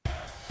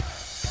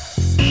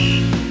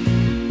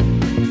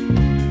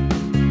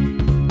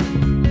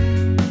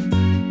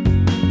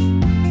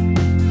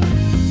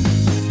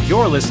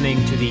You're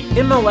listening to the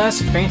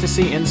MLS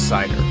Fantasy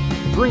Insider,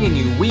 bringing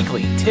you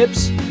weekly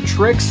tips,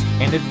 tricks,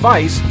 and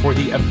advice for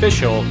the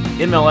official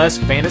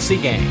MLS fantasy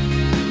game.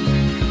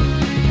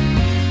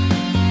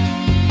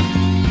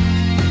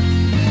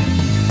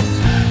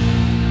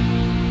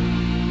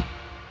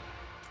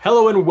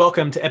 Hello and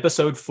welcome to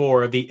episode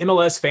 4 of the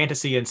MLS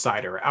Fantasy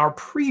Insider, our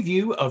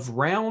preview of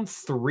round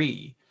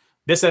 3.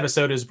 This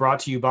episode is brought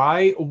to you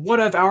by one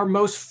of our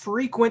most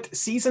frequent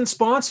season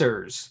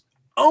sponsors,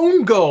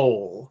 Own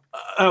Goal.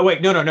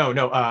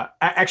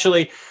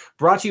 Actually,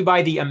 brought to you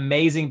by the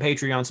amazing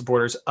Patreon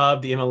supporters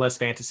of the MLS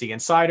Fantasy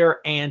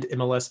Insider and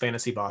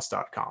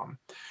MLSFantasyBoss.com.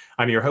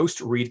 I'm your host,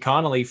 Reed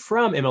Connolly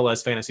from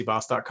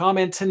MLSFantasyBoss.com,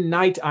 and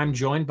tonight I'm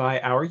joined by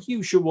our new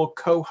usual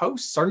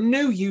co-hosts,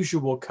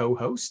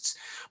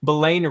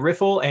 Blaine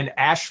Riffle and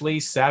Ashley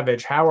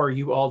Savage. How are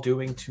you all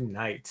doing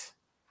tonight?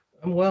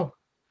 I'm well.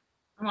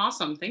 I'm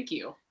awesome. Thank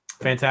you.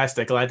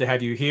 Fantastic. Glad to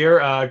have you here.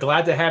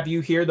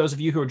 Those of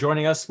you who are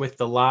joining us with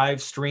the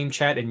live stream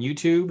chat and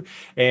YouTube.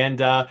 And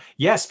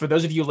yes, for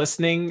those of you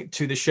listening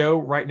to the show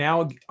right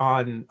now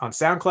on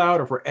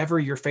SoundCloud or wherever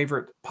your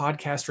favorite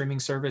podcast streaming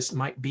service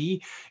might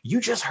be, you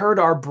just heard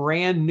our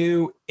brand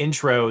new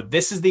intro.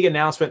 This is the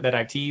announcement that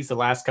I've teased the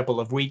last couple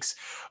of weeks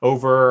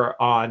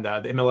over on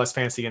the MLS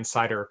Fantasy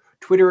Insider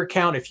Twitter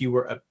account. If you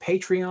were a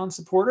Patreon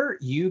supporter,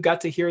 you got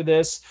to hear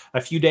this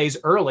a few days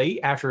early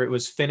after it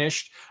was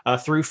finished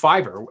through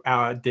Fiverr.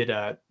 Did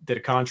a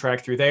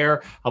contract through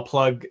there. I'll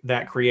plug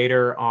that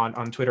creator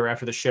on Twitter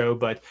after the show,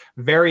 but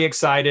very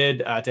excited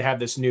to have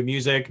this new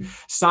music.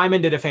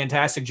 Simon did a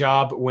fantastic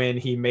job when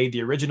he made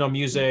the original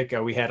music.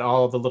 We had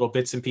all of the little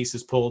bits and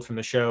pieces pulled from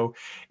the show.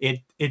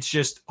 It's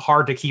just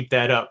hard to keep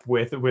that up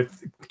with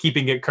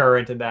keeping it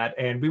current and that.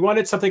 And we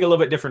wanted something a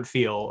little bit different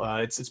feel.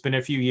 It's been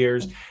a few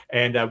years,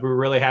 and we're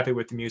really happy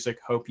with the music.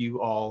 Hope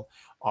you all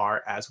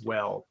are as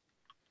well.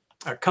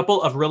 A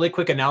couple of really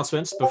quick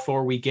announcements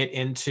before we get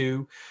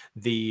into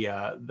the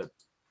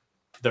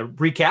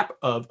recap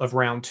of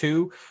round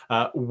 2.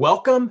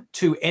 Welcome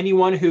to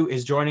anyone who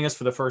is joining us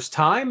for the first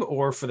time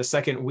or for the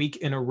second week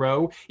in a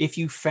row. If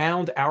you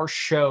found our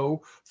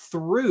show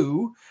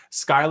through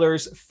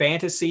Skylar's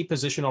fantasy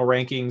positional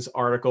rankings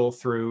article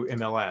through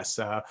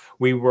MLS.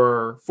 We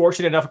were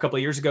fortunate enough a couple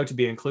of years ago to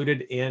be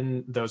included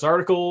in those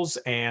articles,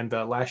 and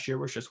last year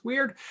was just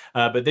weird.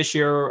 But this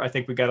year, I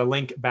think we got a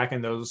link back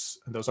in those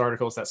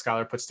articles that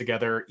Skylar puts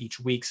together each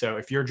week. So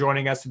if you're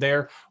joining us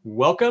there,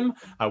 welcome.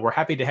 We're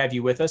happy to have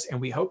you with us, and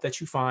we hope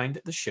that you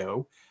find the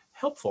show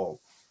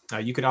helpful.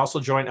 You can also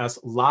join us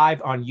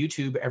live on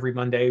YouTube every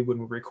Monday when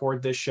we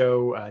record this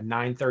show,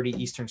 9:30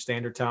 Eastern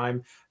Standard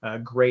Time.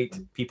 Great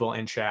people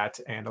in chat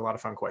and a lot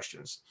of fun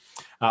questions.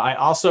 I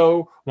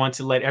also want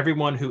to let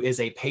everyone who is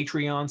a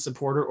Patreon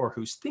supporter or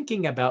who's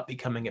thinking about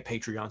becoming a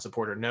Patreon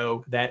supporter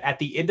know that at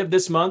the end of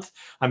this month,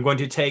 I'm going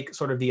to take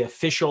sort of the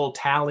official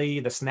tally,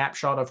 the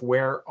snapshot of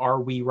where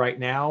are we right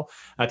now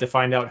to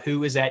find out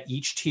who is at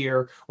each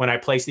tier when I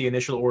place the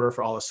initial order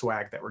for all the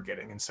swag that we're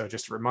getting. And so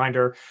just a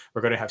reminder,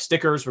 we're going to have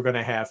stickers, we're going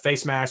to have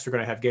face masks, we're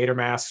going to have gator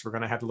masks, we're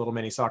going to have the little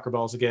mini soccer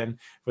balls again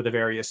for the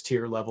various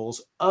tier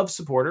levels of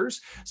supporters.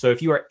 So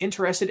if you are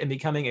interested in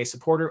becoming a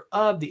supporter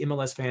of the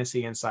MLS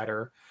Fantasy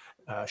Insider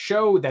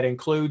show, that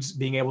includes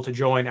being able to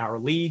join our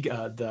league,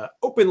 the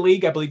Open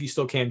League, I believe you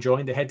still can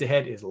join. The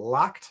head-to-head is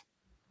locked.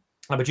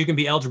 But you can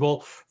be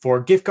eligible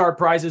for gift card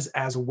prizes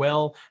as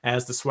well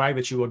as the swag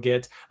that you will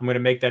get. I'm going to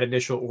make that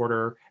initial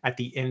order at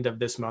the end of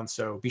this month.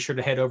 So be sure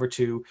to head over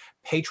to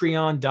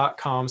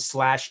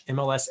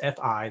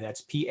patreon.com/MLSFI.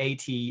 That's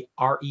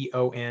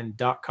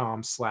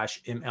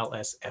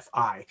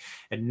patreon.com/MLSFI.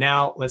 And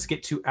now let's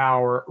get to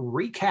our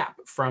recap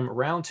from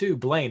round 2.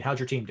 Blaine, how'd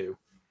your team do?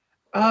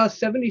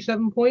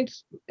 77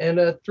 points and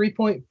a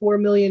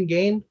 3.4 million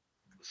gain.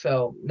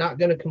 So not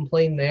going to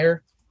complain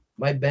there.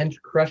 My bench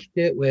crushed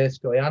it with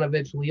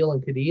Stojanovic, Leal,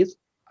 and Cadiz.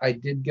 I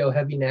did go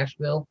heavy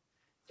Nashville,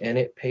 and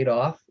it paid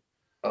off.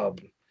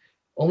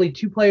 Only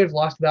 2 players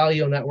lost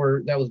value, and that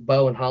was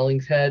Bo and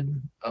Hollingshead.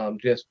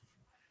 Just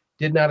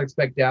did not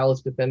expect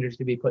Dallas defenders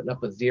to be putting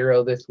up a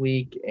 0 this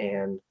week,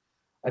 and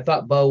I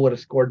thought Bo would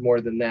have scored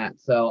more than that.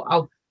 So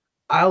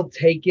I'll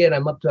take it.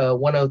 I'm up to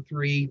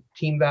 103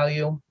 team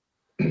value,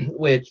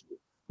 which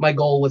my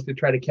goal was to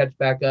try to catch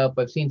back up.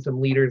 I've seen some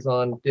leaders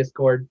on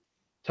Discord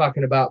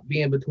talking about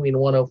being between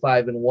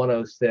 105 and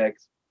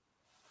 106.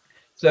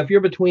 So if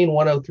you're between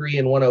 103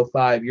 and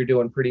 105, you're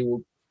doing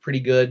pretty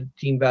good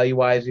team value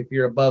wise. If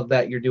you're above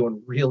that, you're doing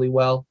really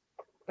well.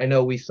 I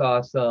know we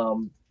saw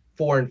some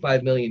 4 and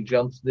 5 million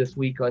jumps this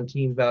week on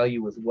team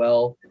value as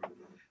well.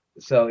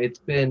 So it's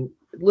been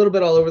a little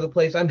bit all over the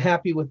place. I'm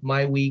happy with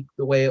my week,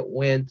 the way it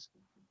went.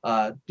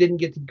 Didn't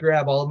get to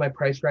grab all of my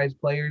price rise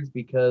players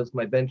because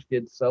my bench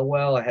did so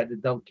well. I had to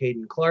dump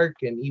Caden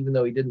Clark, and even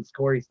though he didn't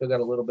score, he still got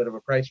a little bit of a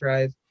price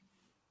rise.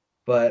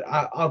 But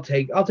I'll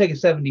take a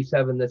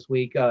 77 this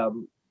week.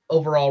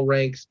 Overall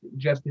ranks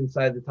just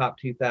inside the top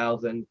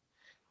 2,000.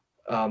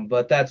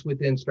 But that's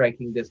within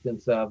striking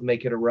distance of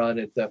make it a run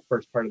at the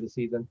first part of the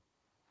season.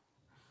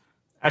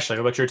 Ashley,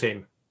 what about your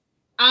team?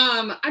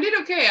 I did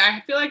okay.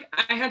 I feel like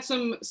I had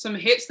some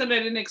hits that I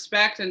didn't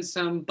expect and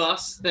some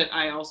busts that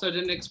I also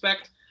didn't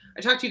expect.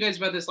 I talked to you guys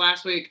about this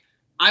last week.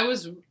 I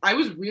was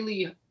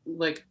really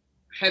like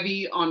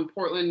heavy on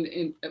Portland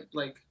in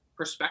like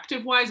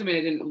perspective wise. I mean,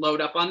 I didn't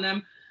load up on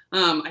them.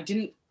 I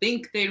didn't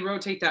think they'd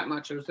rotate that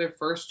much. It was their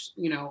first,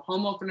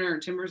 home opener,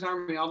 Timbers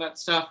Army, all that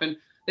stuff, and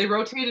they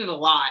rotated a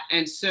lot.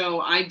 And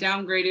so I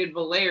downgraded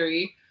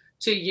Valeri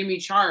to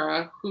Yimi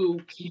Chara,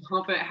 who came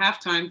up at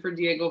halftime for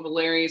Diego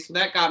Valeri. So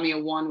that got me a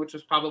 1, which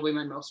was probably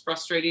my most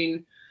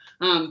frustrating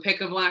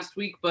pick of last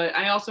week. But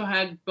I also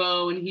had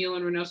Bo and Heel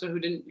and Reynoso, who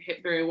didn't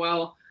hit very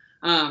well.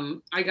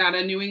 I got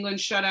a New England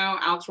shutout.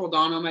 Alex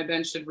Roldan on my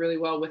bench did really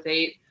well with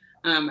 8.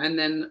 And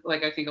then,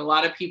 like, I think a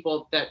lot of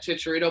people, that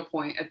Chicharito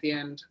point at the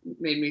end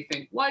made me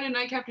think, why didn't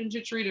I captain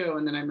Chicharito?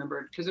 And then I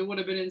remembered, because it would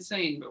have been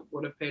insane, but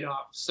would have paid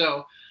off.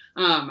 So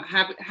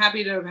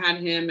happy to have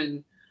had him.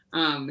 And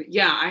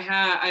I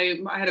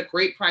had a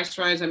great price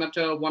rise. I'm up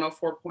to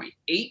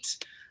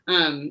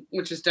 104.8,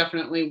 which is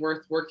definitely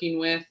worth working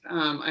with.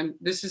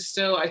 This is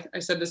still, I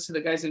said this to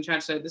the guys in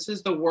chat today, this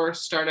is the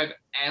worst start I've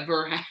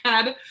ever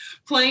had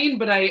playing,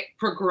 but I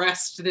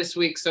progressed this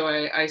week. So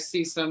I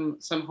see some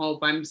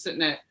hope. I'm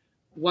sitting at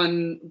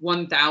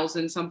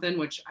 1,000 something,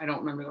 which I don't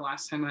remember the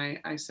last time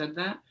I said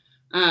that.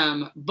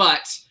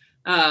 But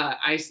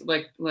I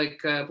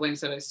Blaine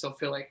said, I still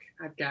feel like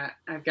I've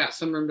got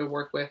some room to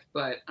work with,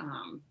 but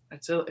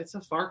it's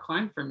a far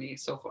climb for me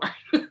so far.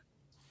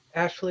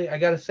 Ashley, I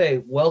gotta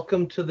say,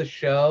 welcome to the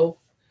show.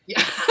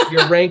 Yeah.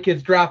 Your rank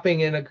is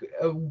dropping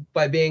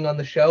by being on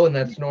the show, and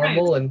that's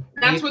normal. And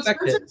that's what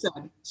Spencer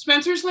said.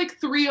 Spencer's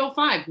like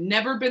 305,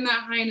 never been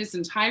that high in his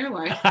entire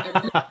life.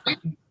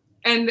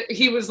 And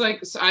he was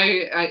like,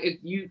 I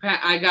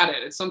got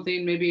it. It's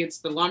something, maybe it's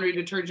the laundry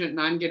detergent and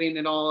I'm getting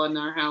it all in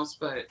our house,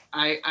 but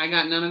I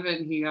got none of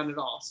it and he got it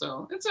all.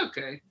 So it's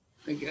okay,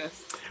 I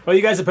guess. Well,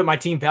 you guys have put my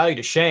team value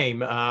to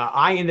shame.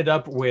 I ended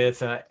up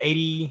with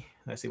 80.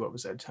 Let's see, what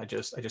was it? I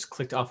just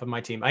clicked off of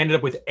my team. I ended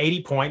up with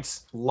 80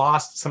 points,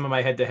 lost some of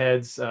my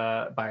head-to-heads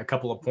by a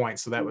couple of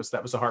points. So that was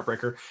a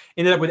heartbreaker.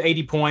 Ended up with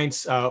 80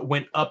 points,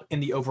 went up in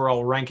the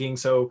overall ranking.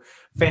 So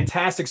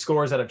fantastic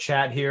scores out of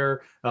chat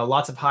here.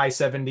 Lots of high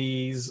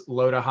 70s,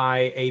 low to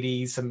high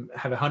 80s. Some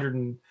have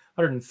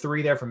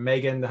 103 there from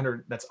Megan.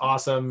 100, that's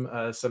awesome.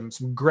 Some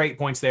great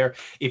points there.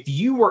 If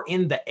you were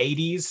in the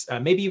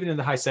 80s, maybe even in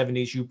the high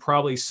 70s, you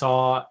probably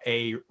saw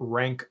a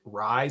rank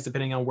rise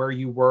depending on where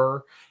you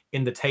were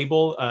in the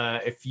table.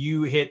 If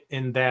you hit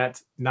in that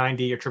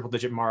 90 or triple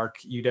digit mark,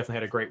 you definitely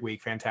had a great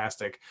week.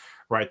 Fantastic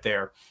right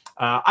there.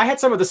 I had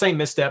some of the same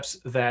missteps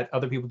that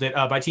other people did.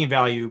 My team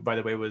value, by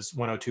the way, was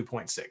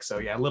 102.6. So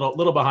yeah, a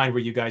little behind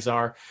where you guys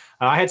are.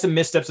 I had some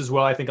missteps as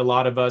well. I think a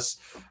lot of us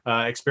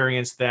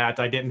experienced that.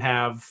 I didn't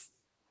have,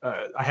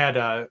 I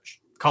had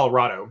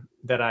Colorado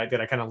that I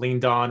kind of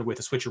leaned on with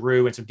a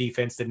switcheroo, and some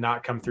defense did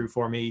not come through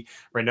for me.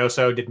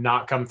 Reynoso did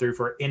not come through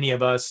for any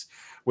of us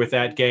with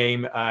that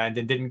game, and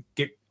then didn't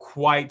get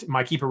quite,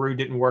 my keeperoo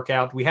didn't work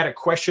out. We had a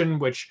question,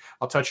 which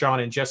I'll touch on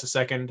in just a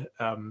second.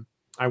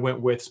 I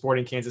went with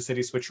Sporting Kansas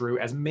City switcheroo,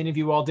 as many of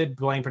you all did.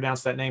 Blaine,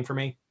 pronounce that name for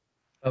me.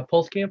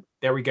 Pulse Camp.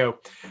 There we go.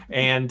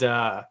 And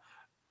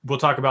we'll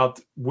talk about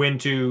when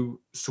to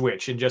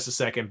switch in just a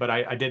second, but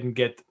I didn't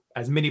get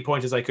as many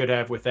points as I could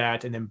have with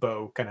that, and then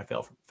Bo kind of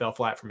fell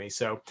flat for me.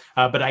 So,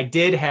 but I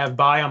did have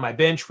Bai on my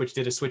bench, which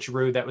did a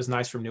switcheroo that was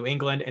nice from New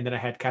England, and then I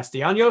had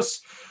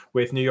Castellanos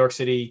with New York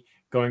City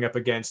going up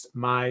against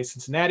my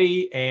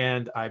Cincinnati,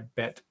 and I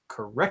bet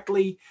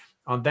correctly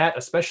on that,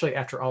 especially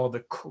after all of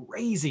the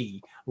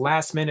crazy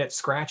last-minute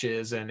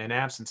scratches and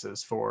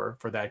absences for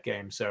that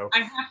game. So I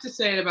have to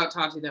say it about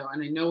Tati, though,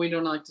 and I know we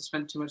don't like to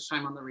spend too much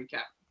time on the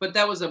recap, but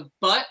that was a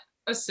butt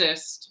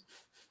assist,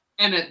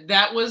 and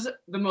that was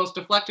the most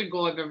deflected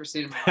goal I've ever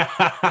seen in my life.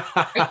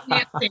 I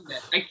can't stand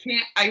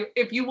it.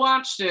 If you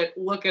watched it,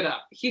 look it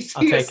up.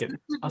 I'll take it.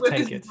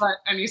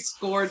 And he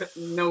scored.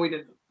 No, he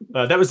didn't.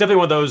 That was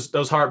definitely one of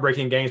those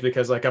heartbreaking games,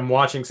 because like I'm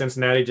watching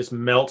Cincinnati just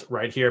melt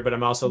right here, but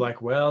I'm also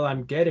like, well,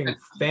 I'm getting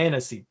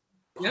fantasy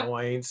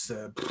points.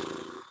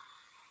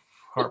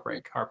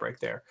 Heartbreak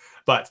there.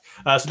 But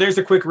so there's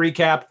a quick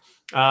recap.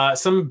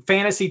 Some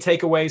fantasy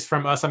takeaways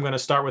from us. I'm going to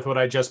start with what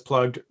I just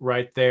plugged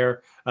right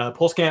there.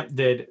 Pulse Camp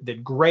did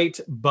great,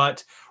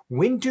 but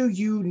when do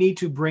you need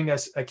to bring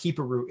us a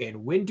keeperoo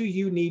in? When do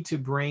you need to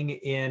bring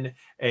in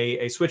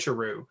a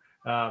switcheroo?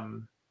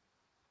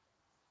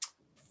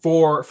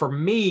 For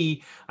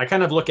me, I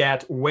kind of look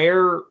at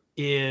where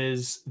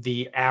is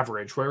the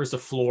average, where is the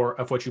floor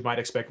of what you might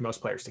expect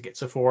most players to get.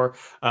 So for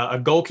a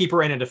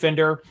goalkeeper and a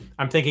defender,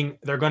 I'm thinking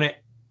they're going to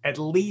at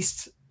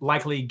least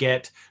likely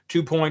get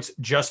 2 points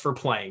just for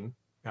playing.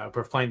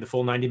 for playing the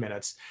full 90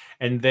 minutes.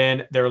 And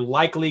then they're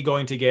likely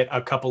going to get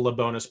a couple of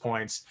bonus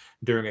points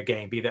during a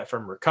game, be that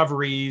from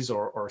recoveries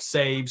or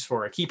saves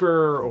for a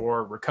keeper,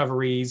 or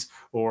recoveries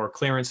or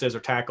clearances or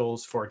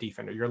tackles for a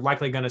defender. You're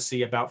likely going to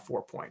see about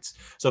 4 points.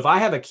 So if I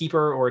have a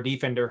keeper or a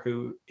defender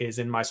who is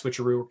in my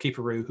switcheroo or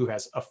keeperoo who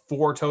has a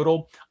 4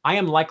 total, I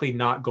am likely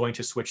not going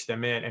to switch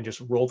them in and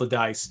just roll the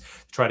dice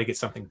to try to get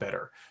something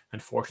better.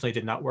 Unfortunately, it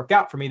did not work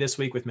out for me this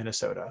week with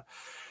Minnesota.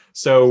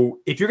 So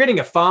if you're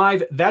getting a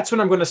 5, that's when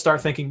I'm going to start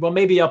thinking, well,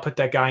 maybe I'll put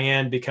that guy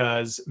in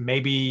because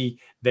maybe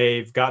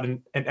they've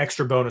gotten an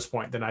extra bonus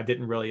point than I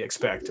didn't really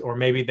expect. Or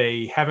maybe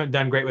they haven't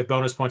done great with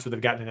bonus points, but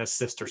they've gotten an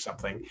assist or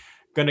something.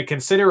 Going to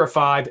consider a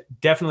 5,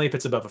 definitely if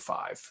it's above a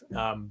 5.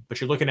 But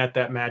you're looking at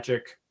that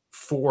magic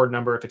 4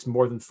 number. If it's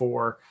more than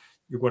 4,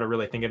 you're going to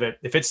really think of it.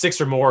 If it's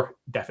 6 or more,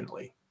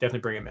 definitely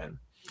bring him in.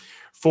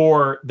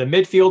 For the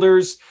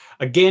midfielders,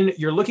 again,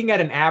 you're looking at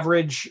an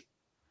average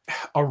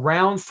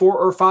around 4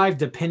 or 5,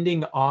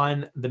 depending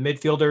on the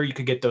midfielder. You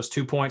could get those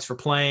 2 points for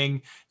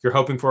playing. You're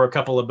hoping for a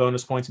couple of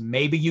bonus points.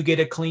 Maybe you get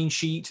a clean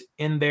sheet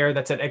in there.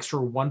 That's an extra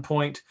 1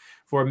 point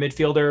for a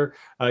midfielder.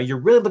 You're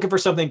really looking for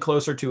something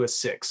closer to a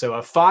 6. So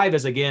a 5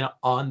 is, again,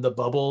 on the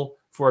bubble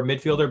for a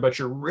midfielder, but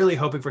you're really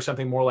hoping for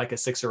something more like a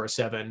 6 or a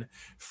 7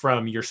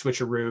 from your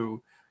switcheroo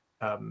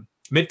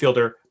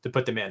midfielder to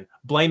put them in.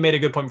 Blaine made a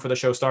good point before the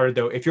show started,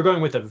 though. If you're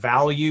going with a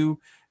value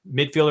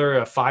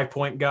midfielder, a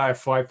 5-point guy, a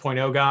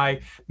 5.0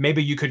 guy,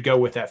 maybe you could go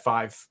with that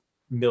 5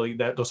 million,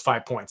 those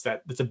 5 points.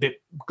 That's a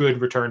bit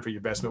good return for your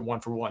investment, 1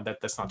 for 1.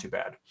 That's not too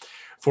bad.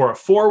 For a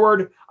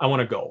forward, I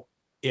want a goal.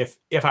 If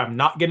I'm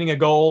not getting a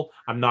goal,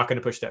 I'm not going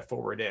to push that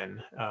forward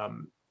in.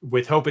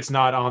 With hope it's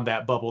not on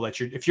that bubble that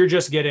if you're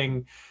just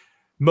getting,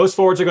 most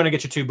forwards are going to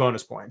get you 2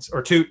 bonus points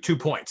or two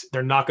points.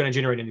 They're not going to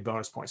generate any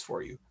bonus points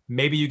for you.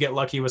 Maybe you get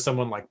lucky with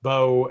someone like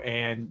Bo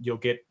and you'll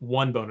get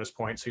 1 bonus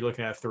point. So you're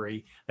looking at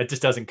 3. That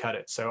just doesn't cut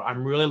it. So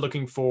I'm really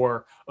looking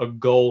for a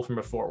goal from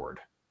a forward.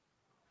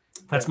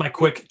 That's my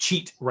quick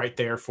cheat right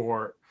there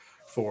for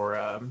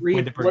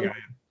when to bring guy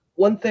in.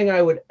 One thing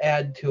I would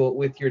add to it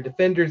with your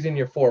defenders and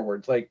your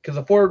forwards, like, because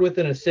a forward with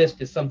an assist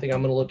is something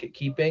I'm going to look at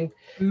keeping.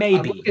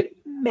 Maybe.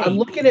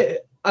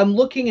 I'm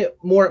looking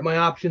at more at my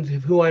options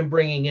of who I'm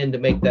bringing in to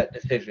make that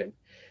decision.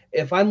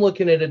 If I'm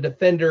looking at a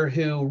defender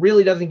who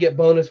really doesn't get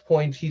bonus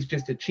points, he's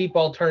just a cheap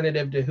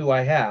alternative to who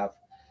I have.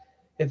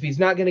 If he's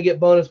not going to get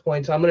bonus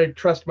points, I'm going to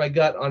trust my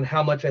gut on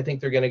how much I think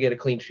they're going to get a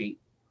clean sheet.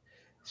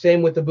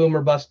 Same with the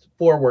boomer bust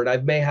forward. I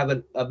may have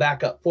a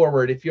backup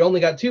forward. If you only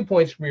got 2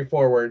 points from your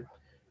forward,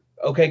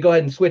 okay, go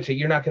ahead and switch it.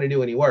 You're not going to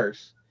do any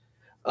worse.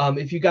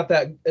 If you got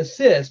that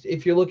assist,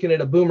 if you're looking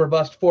at a boomer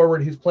bust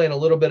forward who's playing a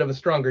little bit of a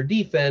stronger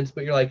defense,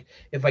 but you're like,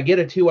 if I get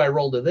a 2, I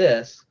roll to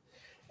this,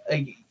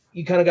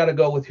 you kind of got to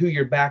go with who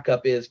your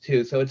backup is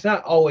too. So it's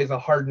not always a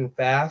hard and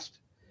fast,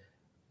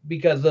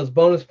 because those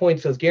bonus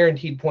points, those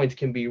guaranteed points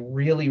can be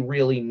really,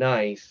 really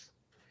nice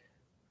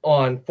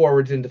on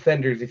forwards and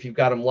defenders if you've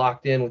got them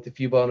locked in with a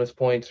few bonus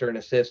points or an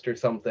assist or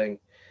something.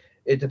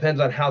 It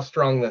depends on how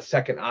strong the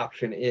second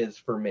option is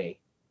for me.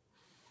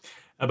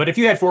 But if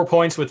you had 4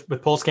 points with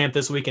Pulskamp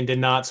this week and did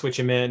not switch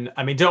him in,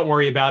 I mean, don't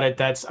worry about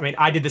it.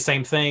 I did the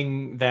same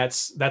thing.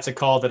 That's a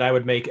call that I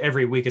would make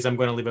every week, is I'm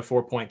going to leave a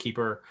 4-point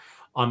keeper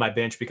on my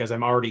bench because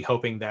I'm already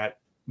hoping that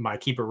my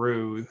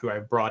keeperoo who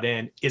I've brought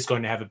in is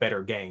going to have a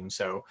better game.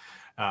 So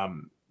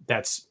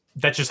that's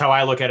just how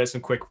I look at it.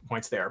 Some quick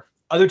points there.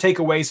 Other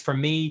takeaways from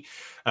me,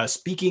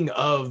 speaking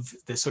of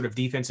this sort of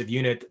defensive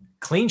unit,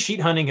 clean sheet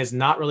hunting is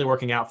not really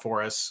working out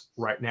for us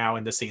right now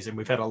in the season.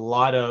 We've had a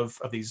lot of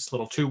these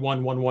little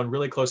 2-1, 1-1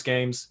 really close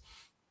games.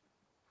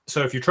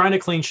 So if you're trying to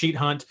clean sheet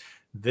hunt,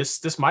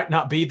 this might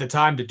not be the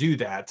time to do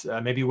that.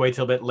 Maybe wait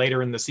till a bit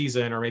later in the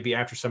season, or maybe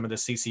after some of the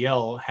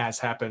CCL has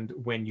happened,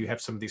 when you have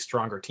some of these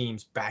stronger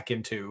teams back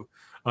into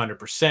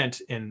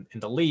 100% in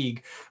the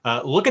league.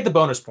 Look at the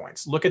bonus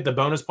points. Look at the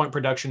bonus point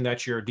production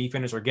that your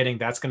defenders are getting.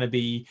 That's going to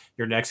be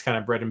your next kind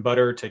of bread and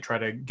butter to try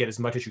to get as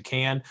much as you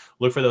can.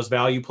 Look for those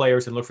value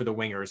players and look for the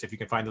wingers. If you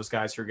can find those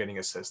guys who are getting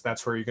assists,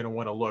 that's where you're going to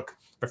want to look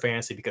for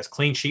fantasy, because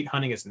clean sheet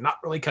hunting is not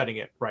really cutting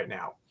it right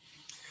now.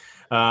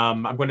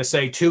 I'm going to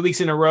say 2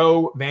 weeks in a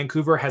row,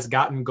 Vancouver has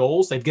gotten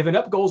goals. They've given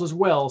up goals as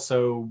well,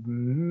 so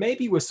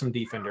maybe with some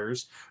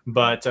defenders.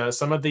 But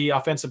some of the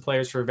offensive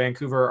players for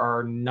Vancouver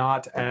are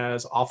not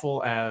as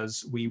awful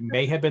as we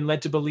may have been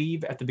led to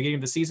believe at the beginning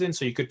of the season,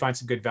 so you could find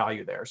some good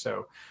value there.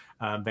 So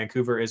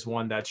Vancouver is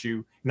one that you,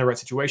 in the right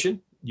situation,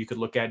 you could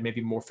look at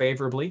maybe more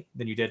favorably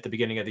than you did at the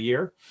beginning of the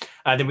year.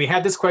 Then we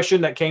had this question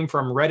that came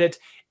from Reddit.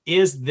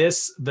 Is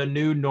this the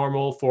new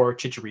normal for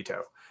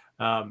Chicharito?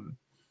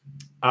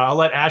 I'll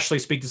let Ashley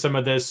speak to some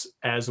of this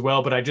as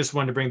well, but I just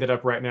wanted to bring that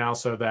up right now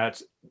so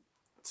that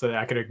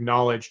I could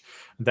acknowledge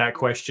that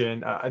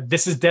question.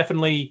 This is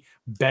definitely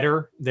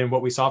better than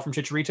what we saw from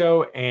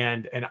Chicharito,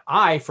 and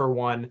I, for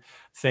one,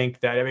 think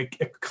that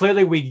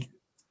clearly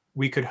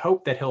we could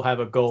hope that he'll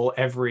have a goal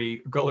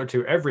or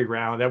two every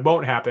round. That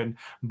won't happen,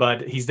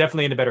 but he's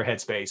definitely in a better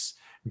headspace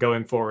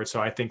going forward.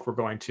 So I think we're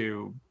going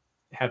to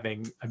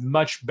having a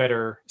much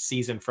better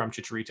season from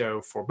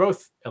Chicharito for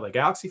both LA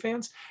Galaxy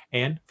fans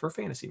and for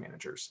fantasy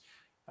managers.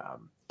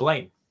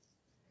 Blaine.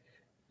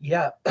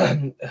 Yeah,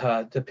 to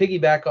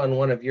piggyback on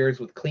one of yours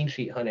with clean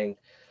sheet hunting,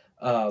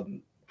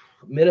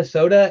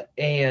 Minnesota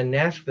and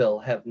Nashville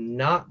have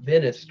not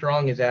been as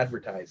strong as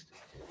advertised.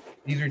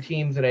 These are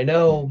teams that I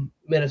know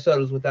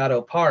Minnesota's without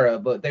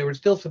Opara, but they were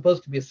still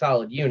supposed to be a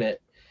solid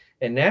unit.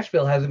 And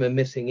Nashville hasn't been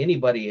missing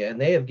anybody, and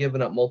they have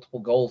given up multiple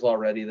goals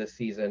already this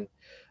season.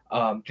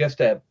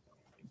 Just a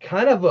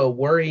kind of a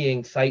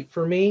worrying sight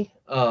for me.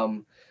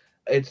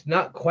 It's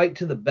not quite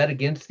to the bet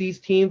against these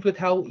teams with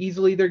how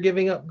easily they're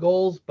giving up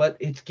goals, but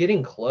it's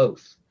getting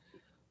close.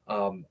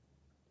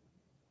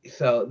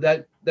 So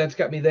that's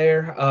got me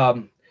there.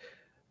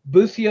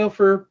 Busio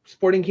for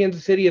Sporting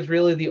Kansas City is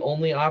really the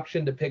only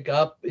option to pick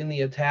up in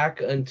the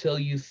attack until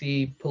you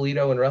see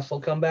Polito and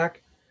Russell come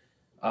back.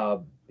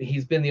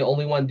 He's been the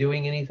only one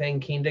doing anything.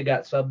 Kinda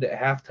got subbed at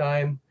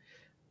halftime.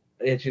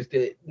 It's just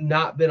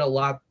not been a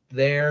lot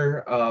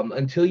there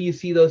until you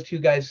see those two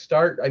guys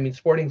start. I mean,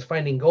 Sporting's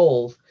finding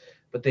goals,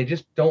 but they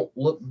just don't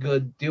look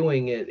good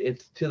doing it.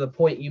 It's to the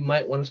point you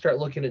might want to start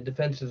looking at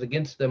defenses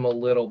against them a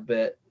little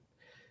bit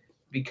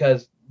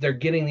because they're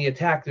getting the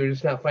attack. They're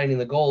just not finding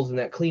the goals, and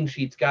that clean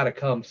sheet's got to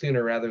come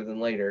sooner rather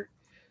than later.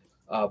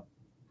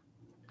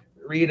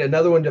 Reed,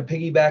 another one to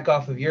piggyback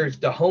off of yours,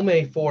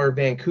 Dahomey for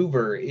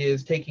Vancouver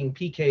is taking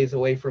PKs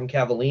away from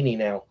Cavallini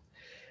now.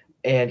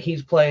 And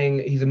he's a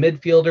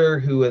midfielder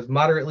who is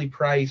moderately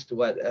priced.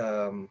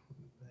 Wrong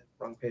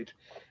page.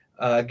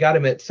 Got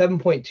him at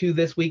 7.2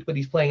 this week, but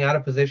he's playing out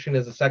of position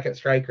as a second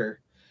striker,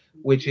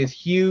 which is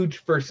huge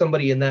for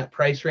somebody in that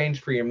price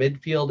range for your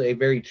midfield, a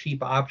very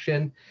cheap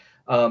option.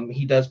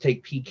 He does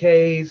take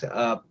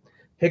PKs,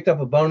 picked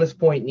up a bonus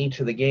point in each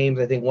of the games.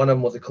 I think one of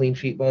them was a clean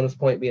sheet bonus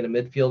point being a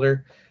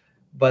midfielder,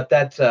 but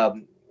that's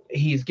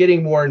he's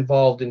getting more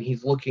involved and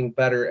he's looking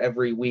better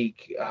every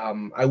week.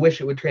 I wish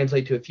it would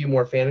translate to a few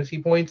more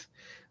fantasy points,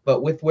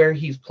 but with where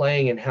he's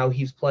playing and how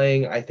he's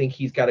playing, I think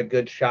he's got a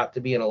good shot to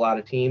be in a lot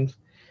of teams.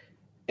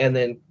 And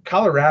then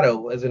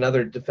Colorado is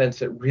another defense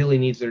that really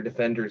needs their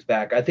defenders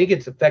back. I think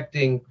it's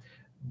affecting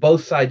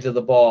both sides of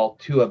the ball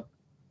to a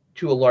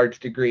large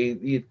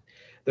degree.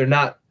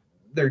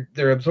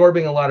 They're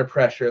absorbing a lot of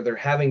pressure. They're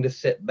having to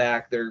sit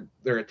back. Their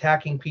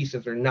attacking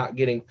pieces are not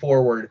getting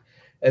forward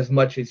as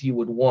much as you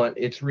would want.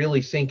 It's really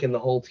sinking the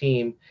whole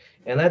team.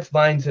 And that's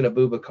Vines and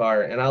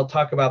Abubakar. And I'll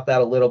talk about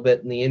that a little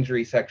bit in the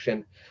injury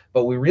section,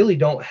 but we really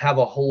don't have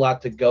a whole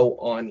lot to go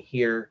on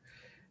here.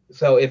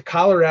 So if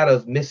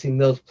Colorado's missing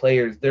those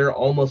players, they're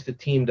almost a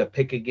team to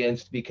pick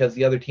against because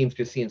the other team's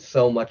just seeing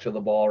so much of the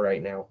ball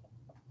right now.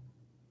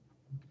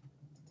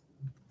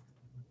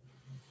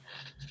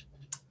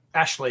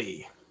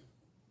 Ashley.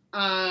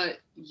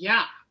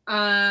 Yeah.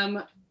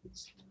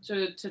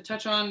 To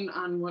touch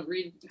on what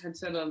Reed had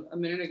said a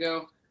minute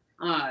ago,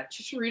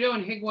 Chicharito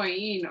and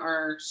Higuain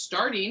are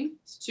starting,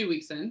 it's 2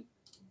 weeks in,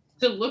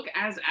 to look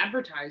as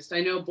advertised.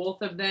 I know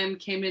both of them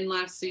came in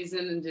last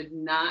season and did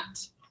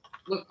not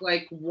look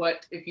like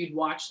what, if you'd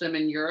watched them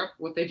in Europe,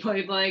 what they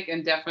played like,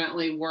 and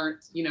definitely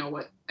weren't,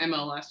 what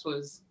MLS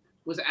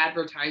was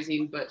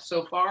advertising. But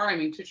so far, I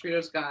mean,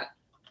 Chicharito's got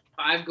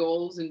 5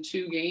 goals in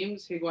 2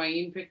 games.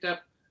 Higuain picked up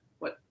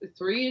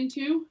 3 in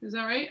 2, is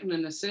that right? And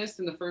an assist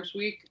in the first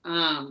week.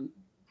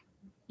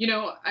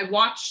 I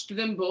watched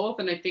them both,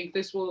 and I think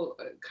this will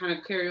kind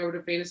of carry over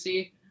to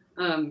fantasy.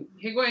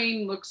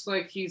 Higuain looks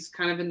like he's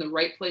kind of in the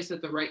right place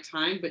at the right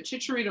time, but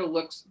Chicharito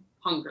looks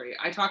hungry.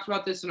 I talked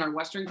about this in our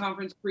Western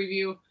Conference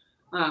preview.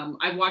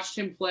 I've watched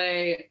him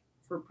play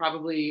for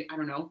probably,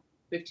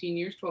 15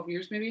 years, 12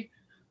 years maybe.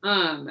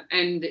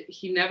 And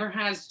he never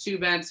has 2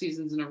 bad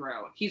seasons in a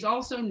row. He's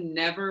also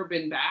never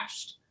been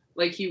bashed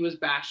like he was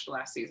bashed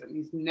last season.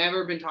 He's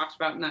never been talked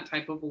about in that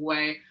type of a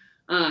way.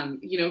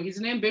 He's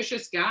an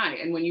ambitious guy.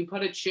 And when you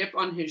put a chip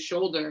on his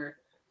shoulder,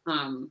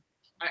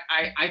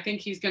 I think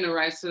he's going to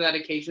rise to that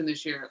occasion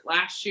this year.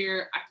 Last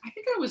year, I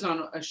think I was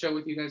on a show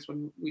with you guys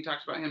when we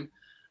talked about him.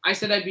 I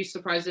said I'd be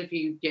surprised if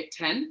he'd get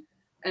 10.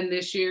 And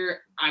this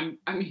year,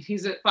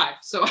 he's at 5.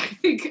 So I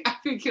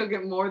think he'll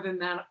get more than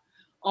that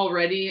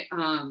already.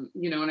 And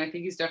I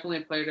think he's definitely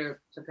a player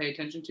to pay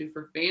attention to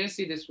for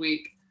fantasy this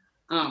week.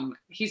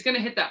 He's going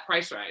to hit that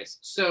price rise.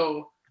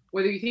 So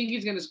whether you think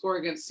he's going to score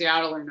against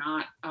Seattle or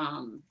not,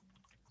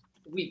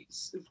 we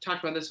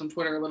talked about this on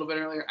Twitter a little bit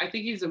earlier. I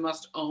think he's a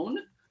must own,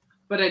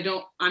 but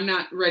I'm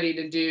not ready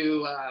to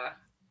do,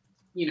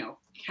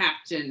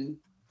 captain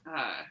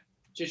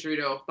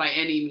Chicharito by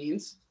any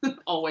means,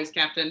 always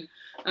captain.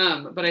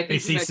 But I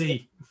think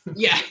ACC.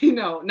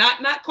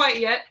 Not quite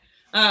yet.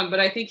 But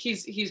I think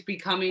he's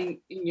becoming,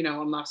 a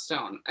must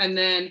own. And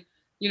then,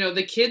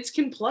 the kids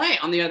can play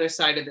on the other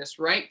side of this,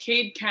 right?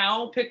 Cade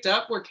Cowell picked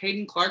up where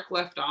Caden Clark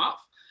left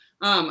off.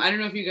 I don't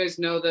know if you guys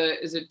know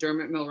is it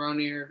Dermot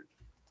Mulroney, or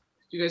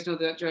do you guys know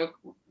that joke?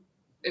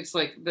 It's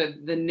like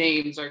the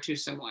names are too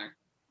similar.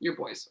 your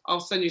boys. I'll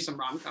send you some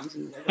rom-coms.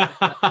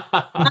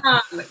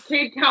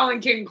 Cade Cowell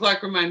and Caden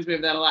Clark reminds me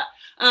of that a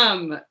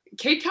lot.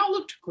 Cade Cowell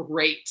looked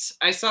great.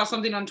 I saw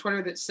something on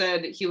Twitter that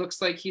said he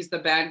looks like he's the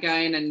bad guy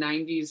in a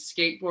 90s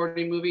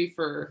skateboarding movie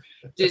for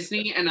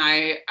Disney, and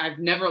I've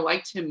never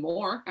liked him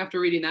more after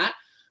reading that.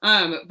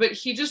 But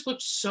he just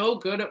looked so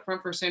good up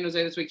front for San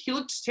Jose this week. He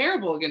looked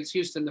terrible against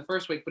Houston the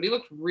first week, but he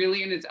looked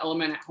really in his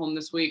element at home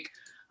this week.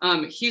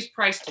 He's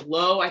priced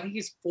low. I think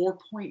he's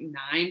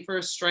 4.9 for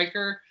a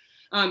striker.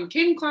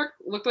 Caden Clark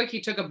looked like he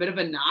took a bit of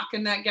a knock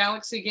in that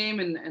Galaxy game,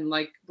 and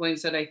like Blaine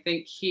said, I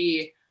think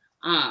he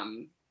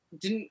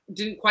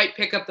didn't quite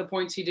pick up the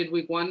points he did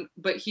week one,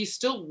 but he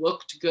still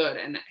looked good,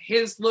 and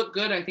his look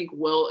good I think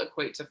will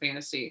equate to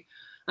fantasy.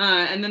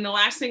 And then the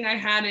last thing I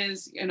had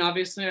is, and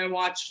obviously I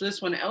watched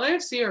this one,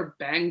 LAFC are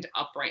banged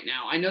up right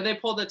now. I know they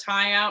pulled a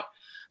tie out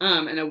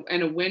and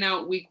a win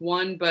out week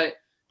one, but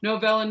no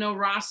Vela, no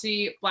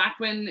Rossi.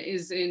 Blackman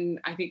is in,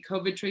 I think,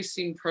 COVID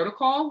tracing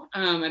protocol.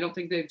 I don't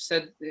think they've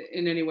said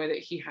in any way that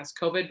he has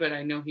COVID, but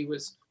I know he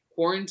was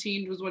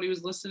quarantined was what he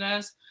was listed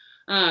as.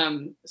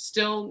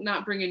 Still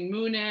not bringing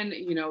Moon in.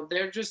 You know,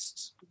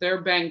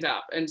 they're banged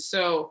up. And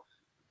so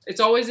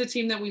it's always a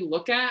team that we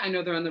look at. I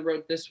know they're on the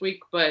road this week,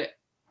 but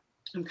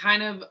I'm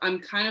kind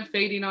of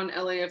fading on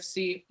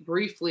LAFC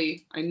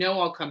briefly. I know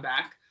I'll come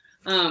back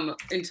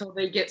until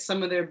they get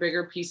some of their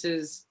bigger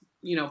pieces,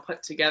 you know,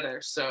 put together.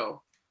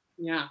 So,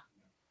 yeah.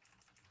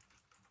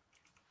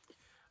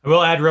 I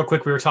will add real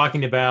quick. We were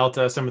talking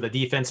about some of the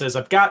defenses.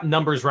 I've got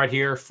numbers right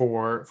here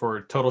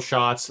for total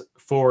shots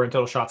for and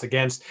total shots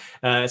against.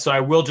 So I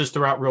will just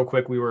throw out real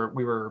quick. We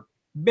were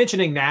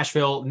mentioning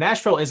Nashville.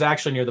 Nashville is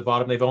actually near the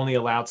bottom. They've only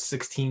allowed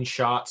 16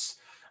 shots.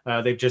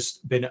 They've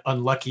just been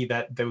unlucky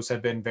that those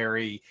have been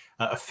very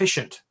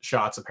efficient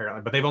shots,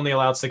 apparently, but they've only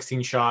allowed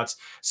 16 shots.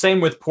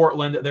 Same with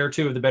Portland. They're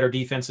two of the better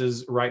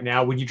defenses right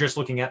now when you're just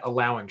looking at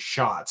allowing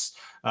shots.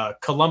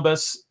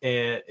 Columbus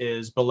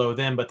is below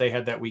them, but they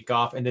had that week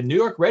off. And the New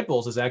York Red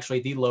Bulls is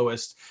actually the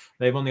lowest.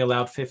 They've only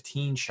allowed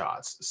 15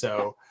 shots.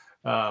 So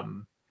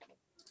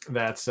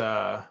that's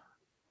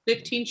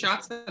 15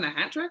 shots and a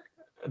hat trick?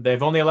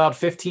 They've only allowed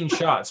 15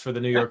 shots for the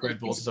New York Red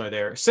Bulls. So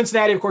there.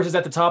 Cincinnati, of course, is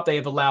at the top. They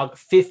have allowed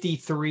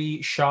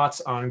 53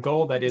 shots on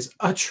goal. That is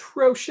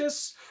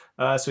atrocious.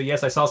 So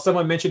yes, I saw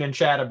someone mention in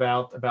chat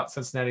about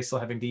Cincinnati still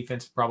having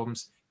defense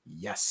problems.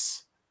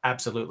 Yes,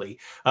 absolutely.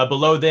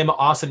 Below them,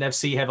 Austin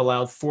FC have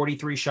allowed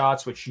 43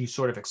 shots, which you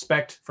sort of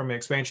expect from the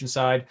expansion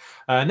side.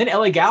 And then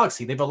LA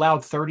Galaxy, they've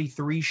allowed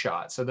 33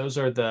 shots. So those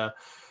are the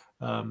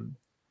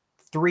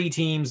three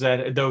teams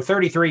that, though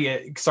 33,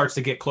 it starts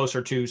to get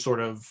closer to sort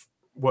of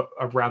what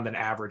around an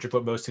average of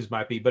what most teams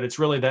might be, but it's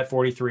really that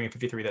 43 and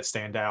 53 that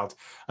stand out.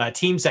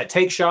 Teams that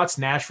take shots,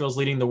 Nashville's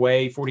leading the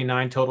way,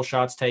 49 total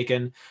shots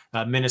taken.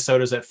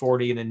 Minnesota's at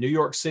 40, and then New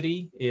York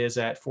City is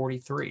at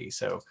 43.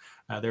 So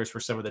there's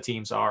where some of the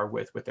teams are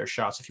with their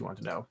shots, if you want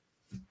to know.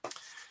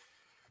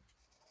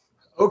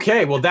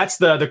 Okay, well, that's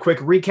the quick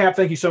recap.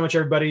 Thank you so much,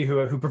 everybody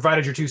who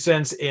provided your 2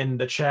 cents in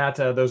the chat.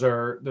 Those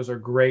are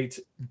great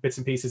bits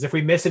and pieces. If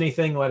we miss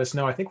anything, let us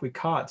know. I think we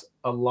caught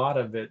a lot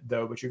of it,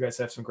 though, but you guys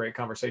have some great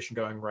conversation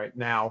going right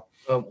now.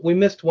 We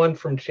missed one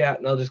from chat,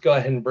 and I'll just go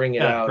ahead and bring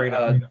it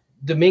out.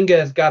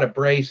 Dominguez got a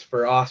brace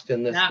for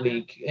Austin this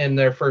week in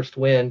their first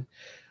win.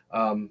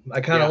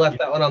 I kind of left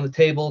that one on the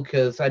table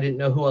because I didn't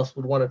know who else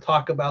would want to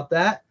talk about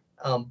that.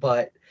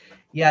 But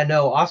yeah,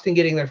 no, Austin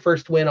getting their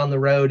first win on the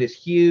road is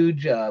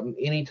huge.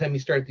 Anytime you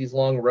start these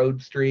long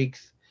road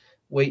streaks,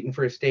 waiting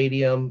for a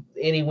stadium,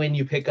 any win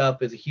you pick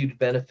up is a huge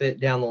benefit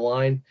down the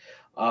line.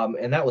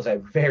 And that was a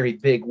very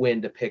big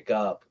win to pick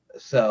up.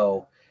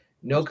 So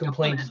no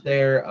complaints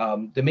there.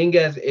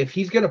 Dominguez, if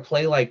he's going to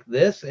play like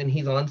this and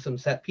he's on some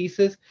set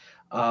pieces,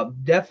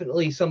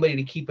 definitely somebody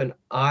to keep an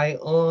eye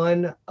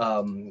on.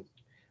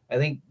 I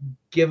think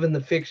given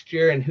the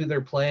fixture and who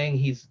they're playing,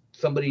 he's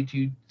somebody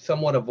to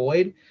somewhat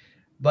avoid.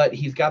 But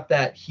he's got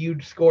that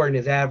huge score in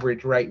his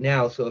average right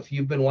now. So if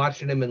you've been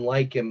watching him and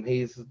like him,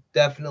 he's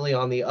definitely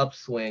on the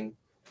upswing.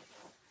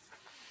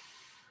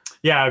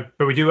 Yeah,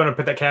 but we do want to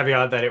put that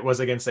caveat that it was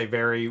against a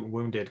very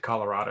wounded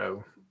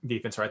Colorado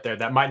defense right there.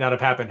 That might not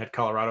have happened had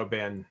Colorado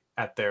been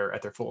at their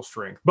full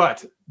strength.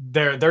 But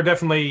they're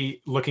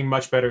definitely looking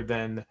much better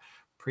than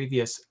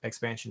previous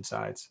expansion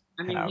sides.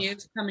 I mean, he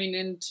is coming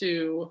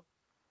into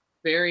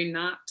very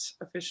not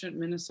efficient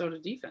Minnesota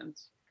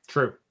defense.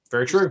 True.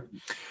 Very true.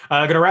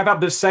 Going to wrap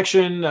up this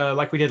section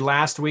like we did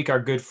last week. Our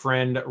good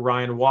friend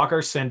Ryan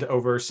Walker sent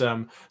over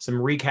some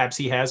recaps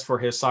he has for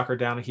his Soccer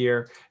Down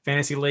Here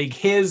Fantasy League.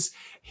 His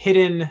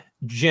hidden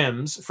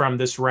gems from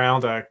this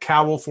round: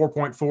 Cowell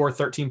 4.4,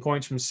 13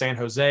 points from San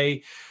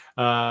Jose.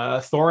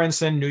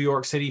 Thorensen, New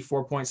York City,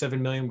 4.7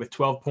 million with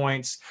 12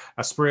 points.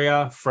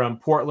 Asprilla from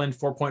Portland,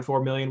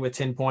 4.4 million with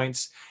 10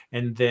 points.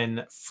 And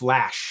then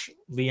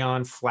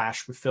Leon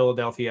Flash with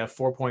Philadelphia,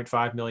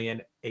 4.5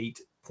 million, 8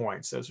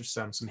 points. Those are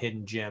some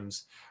hidden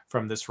gems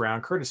from this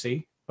round,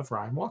 courtesy of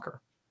Ryan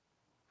Walker.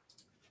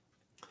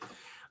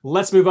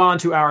 Let's move on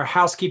to our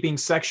housekeeping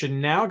section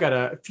now. Got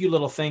a few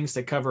little things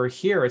to cover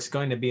here. It's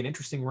going to be an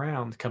interesting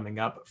round coming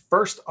up.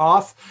 First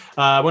off,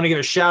 I want to give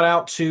a shout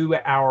out to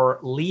our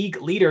league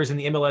leaders in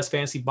the MLS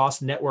Fantasy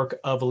Boss network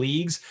of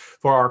leagues.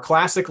 For our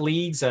classic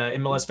leagues,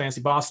 MLS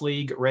Fantasy Boss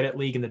League, Reddit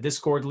League, and the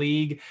Discord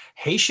League,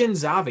 Haitian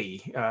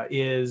Zavi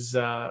is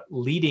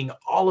leading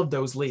all of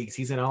those leagues.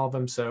 He's in all of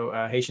them. So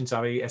Haitian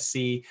Zavi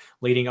SC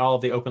leading all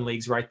of the open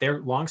leagues right there.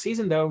 Long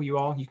season, though, you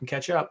can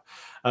catch up.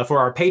 For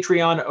our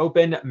Patreon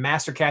Open,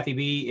 Master Kathy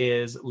B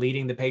is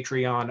leading the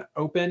Patreon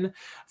Open.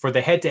 For the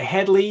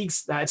head-to-head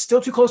leagues, it's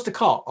still too close to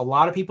call. A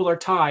lot of people are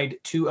tied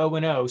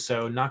 2-0-0,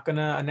 so not going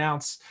to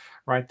announce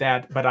right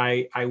that. But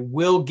I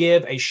will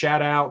give a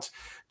shout-out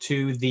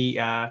to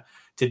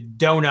to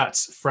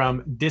Donuts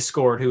from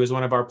Discord, who is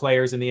one of our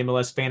players in the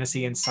MLS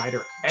Fantasy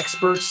Insider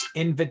Experts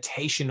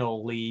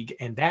Invitational League,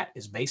 and that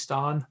is based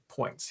on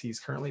points. He's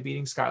currently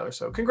beating Skylar,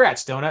 so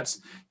congrats,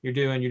 Donuts. You're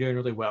doing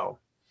really well.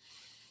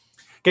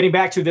 Getting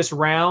back to this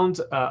round,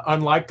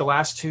 unlike the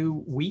last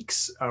 2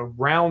 weeks,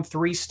 round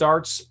 3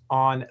 starts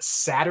on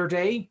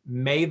Saturday,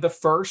 May the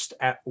 1st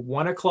at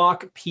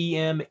 1:00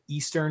 p.m.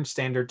 Eastern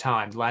Standard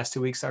Time. The last 2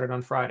 weeks started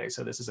on Friday,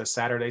 so this is a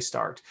Saturday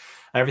start.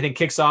 Everything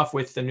kicks off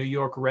with the New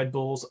York Red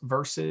Bulls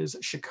versus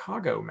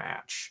Chicago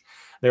match.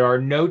 There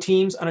are no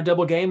teams on a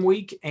double game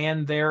week,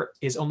 and there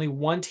is only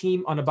one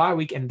team on a bye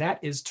week, and that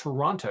is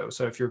Toronto.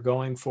 So if you're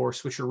going for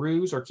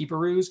switcheroos or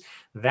keeperoos,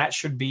 that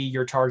should be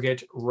your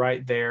target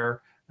right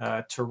there.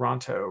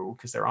 Toronto,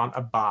 because they're on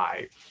a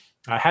bye.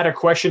 I had a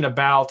question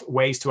about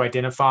ways to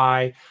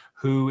identify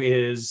who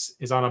is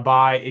on a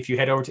bye. If you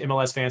head over to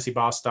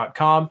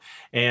MLSFantasyBoss.com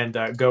and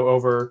go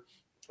over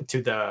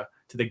to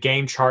the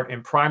game chart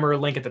and primer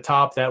link at the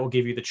top, that will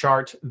give you the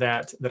chart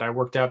that I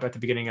worked up at the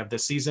beginning of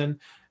this season,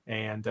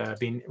 and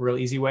being a real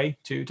easy way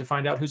to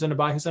find out who's on a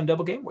bye, who's on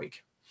double game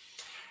week.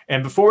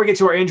 And before we get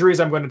to our injuries,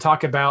 I'm going to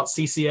talk about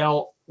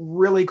CCL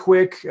really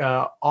quick.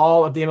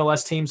 All of the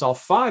MLS teams, all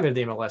 5 of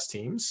the MLS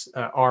teams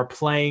are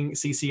playing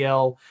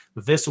CCL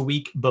this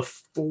week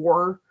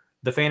before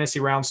the fantasy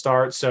round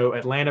starts. So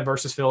Atlanta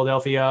versus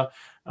Philadelphia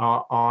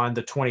on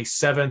the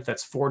 27th.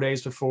 That's 4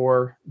 days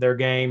before their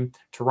game.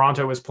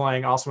 Toronto is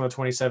playing also on the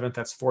 27th.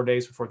 That's 4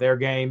 days before their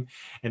game.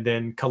 And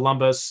then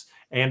Columbus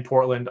and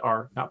Portland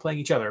are not playing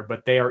each other,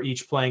 but they are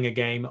each playing a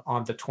game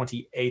on the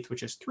 28th,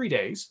 which is 3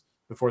 days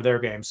before their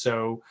game.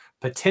 So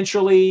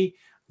potentially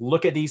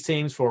look at these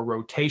teams for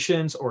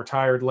rotations or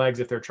tired legs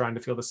if they're trying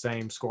to field the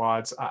same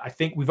squads. I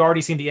think we've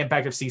already seen the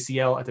impact of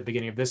CCL at the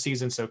beginning of this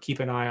season, so keep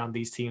an eye on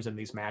these teams and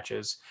these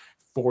matches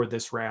for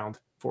this round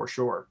for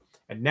sure.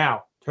 And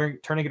now,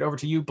 turning it over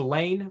to you,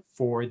 Blaine,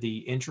 for the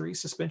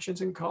injuries,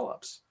 suspensions, and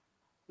call-ups.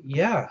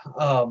 Yeah,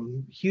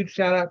 huge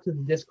shout out to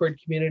the Discord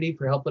community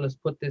for helping us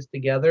put this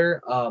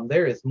together.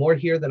 There is more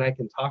here than I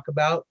can talk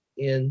about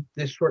in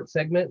this short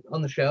segment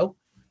on the show.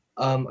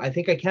 I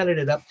think I counted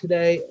it up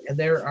today, and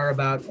there are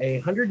about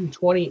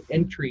 120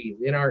 entries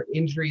in our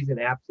injuries and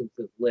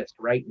absences list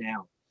right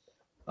now.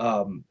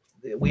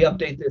 We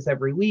update this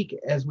every week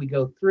as we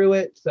go through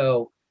it.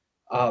 So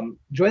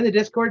join the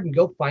Discord and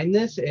go find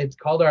this. It's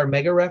called our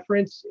Mega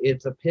Reference.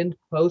 It's a pinned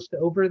post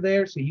over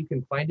there, so you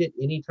can find it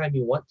anytime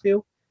you want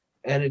to.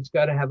 And it's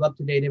got to have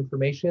up-to-date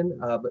information.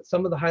 But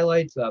some of the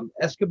highlights,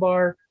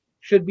 Escobar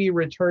should be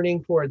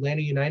returning for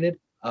Atlanta United.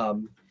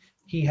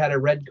 He had a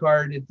red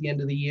card at the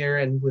end of the year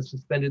and was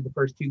suspended the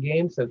first 2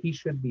 games, so he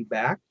should be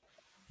back.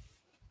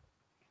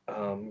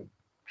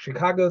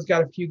 Chicago's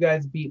got a few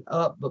guys beat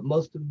up, but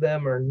most of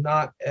them are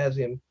not as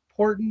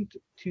important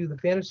to the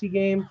fantasy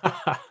game.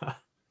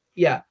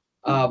 Yeah,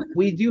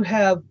 we do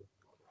have,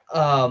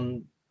 I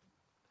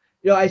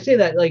say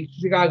that like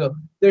Chicago,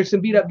 there's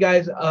some beat up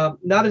guys,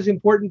 not as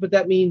important, but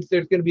that means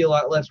there's going to be a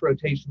lot less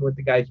rotation with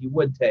the guys you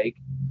would take.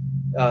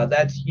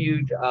 That's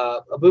huge.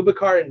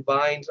 Abubakar and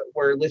Vines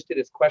were listed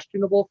as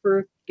questionable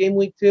for game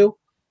week 2.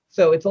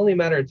 So it's only a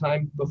matter of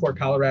time before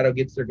Colorado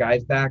gets their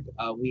guys back.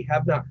 We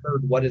have not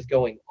heard what is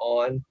going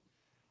on.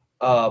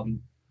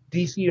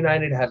 DC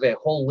United has a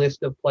whole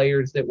list of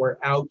players that were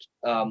out.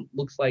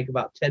 Looks like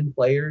about 10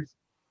 players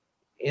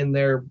in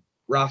their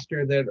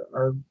roster that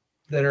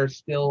are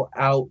still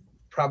out,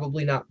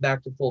 probably not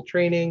back to full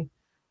training.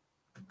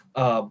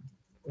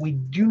 We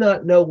do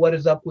not know what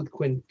is up with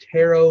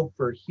Quintero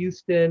for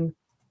Houston.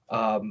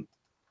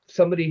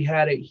 Somebody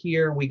had it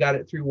here. We got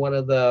it through one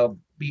of the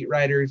beat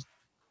writers.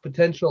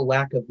 Potential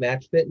lack of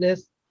match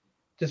fitness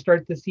to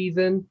start the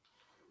season.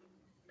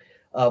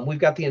 We've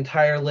got the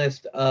entire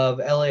list of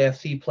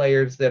LAFC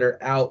players that are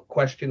out,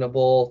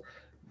 questionable,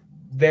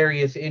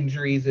 various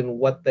injuries and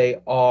what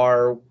they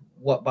are,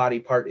 what body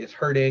part is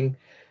hurting,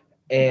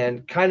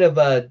 and kind of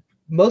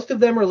most of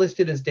them are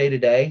listed as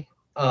day-to-day,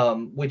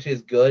 which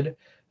is good.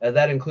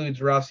 That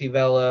includes Rossi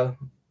Vela,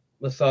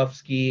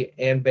 Masovsky,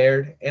 and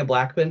Baird, and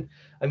Blackman.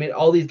 I mean,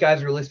 all these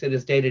guys are listed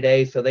as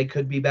day-to-day, so they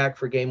could be back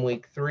for game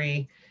week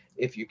 3.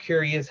 If you're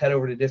curious, head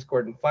over to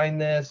Discord and find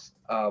this.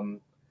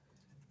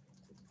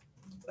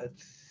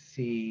 Let's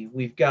see.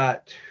 We've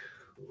got,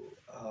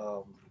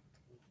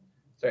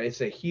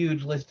 it's a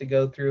huge list to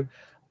go through.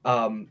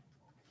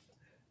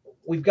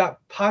 We've got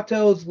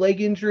Pato's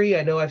leg injury.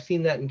 I know I've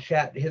seen that in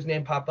chat. His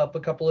name pop up a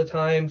couple of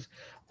times.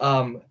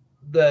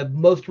 The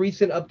most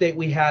recent update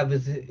we have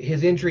is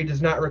his injury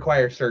does not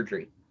require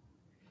surgery.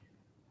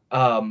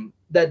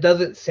 That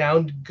doesn't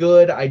sound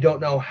good. I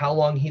don't know how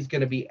long he's going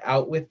to be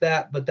out with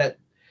that, but that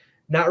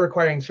not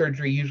requiring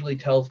surgery usually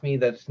tells me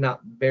that it's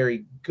not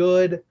very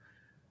good.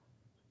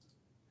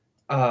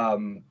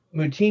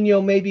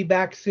 Moutinho may be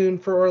back soon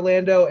for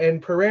Orlando, and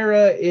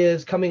Pereira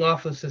is coming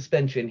off of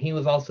suspension. He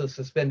was also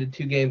suspended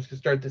 2 games to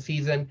start the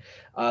season.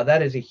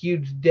 That is a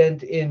huge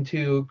dent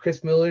into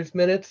Chris Mueller's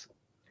minutes.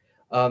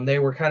 They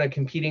were kind of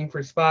competing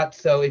for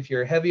spots, so if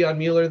you're heavy on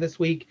Mueller this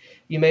week,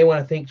 you may want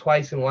to think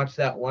twice and watch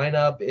that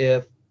lineup.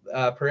 If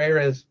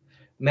Pereira is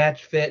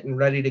match fit and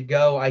ready to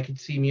go, I could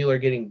see Mueller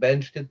getting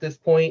benched at this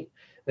point.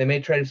 They may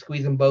try to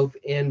squeeze them both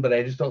in, but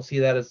I just don't see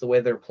that as the way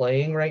they're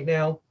playing right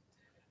now.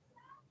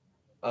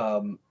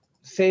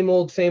 Same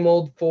old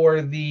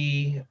for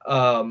the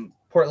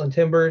Portland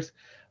Timbers.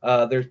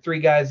 There's 3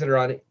 guys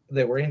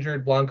that were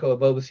injured. Blanco,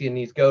 Abobasi, and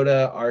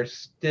Niezgoda are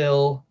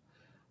still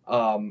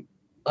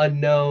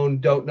unknown.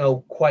 Don't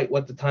know quite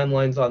what the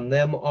timelines on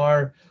them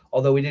are,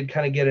 although we did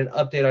kind of get an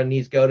update on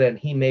Niezgoda, and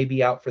he may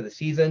be out for the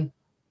season.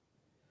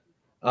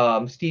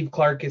 Steve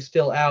Clark is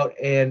still out,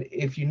 and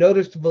if you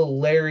noticed,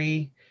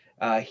 Valeri,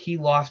 he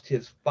lost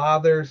his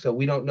father, so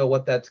we don't know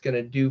what that's going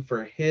to do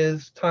for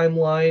his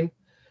timeline.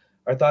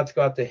 Our thoughts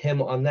go out to him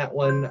on that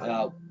one.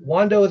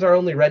 Wando is our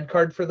only red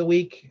card for the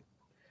week.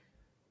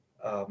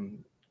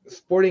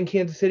 Sporting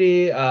Kansas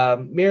City,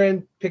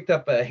 Mirren picked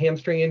up a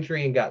hamstring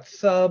injury and got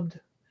subbed.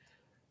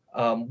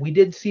 We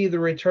did see the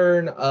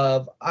return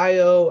of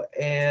Ayo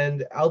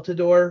and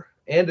Altidore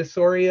and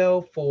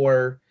Osorio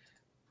for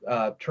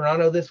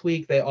Toronto this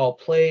week. They all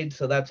played,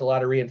 so that's a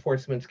lot of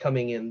reinforcements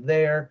coming in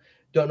there.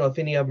 Don't know if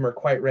any of them are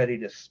quite ready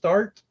to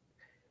start.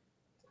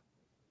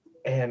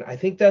 And I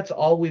think that's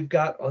all we've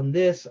got on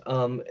this.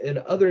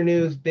 In other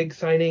news, big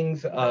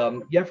signings,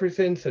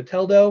 Jefferson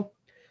Soteldo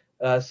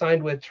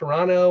signed with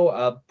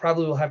Toronto.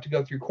 Probably will have to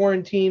go through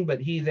quarantine, but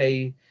he's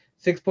a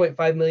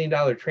 $6.5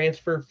 million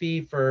transfer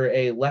fee for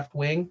a left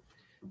wing.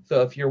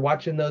 So if you're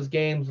watching those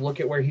games, look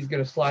at where he's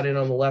going to slot in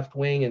on the left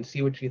wing and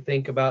see what you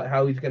think about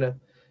how he's going to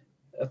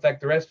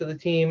affect the rest of the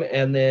team.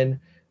 And then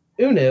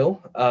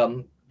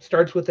Unu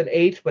starts with an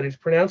H, but it's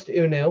pronounced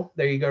Unu.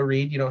 There you go,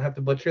 Reed. You don't have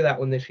to butcher that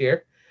one this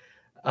year.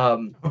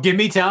 Give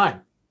me time.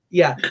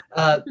 Yeah.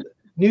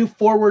 New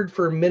forward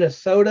for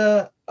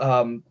Minnesota.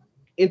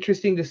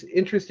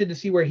 Interested to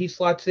see where he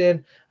slots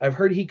in. I've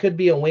heard he could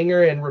be a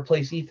winger and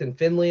replace Ethan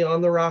Finley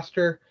on the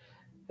roster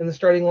in the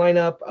starting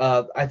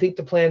lineup. I think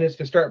the plan is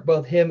to start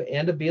both him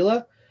and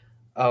Abila.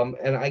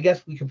 And I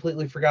guess we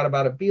completely forgot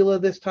about Abila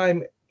this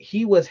time.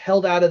 He was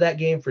held out of that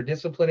game for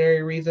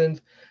disciplinary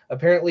reasons.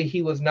 Apparently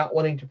he was not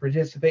wanting to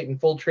participate in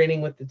full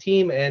training with the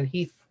team, and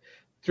he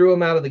threw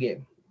him out of the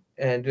game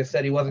and just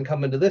said he wasn't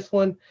coming to this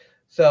one.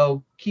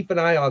 So keep an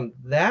eye on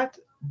that.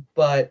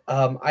 But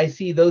I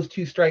see those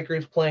 2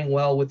 strikers playing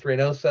well with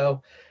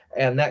Reynoso,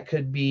 and that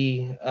could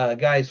be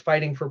guys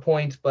fighting for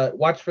points. But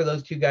watch for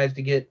those 2 guys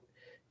to get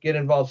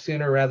involved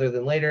sooner rather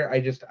than later.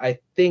 I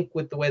think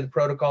with the way the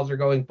protocols are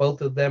going,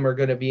 both of them are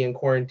going to be in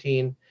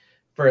quarantine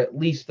for at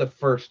least the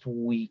first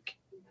week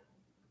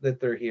that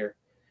they're here.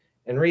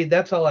 And Reed,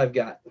 that's all I've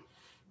got.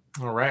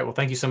 All right. Well,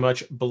 thank you so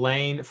much,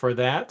 Blaine, for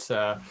that.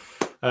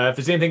 If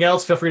there's anything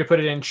else, feel free to put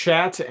it in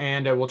chat,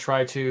 and we'll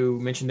try to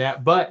mention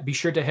that. But be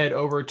sure to head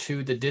over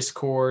to the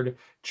Discord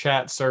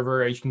chat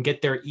server. You can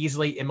get there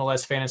easily,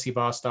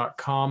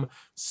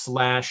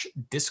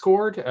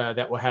 mlsfantasyboss.com/Discord.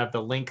 That will have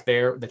the link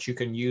there that you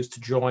can use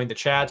to join the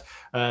chat.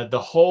 The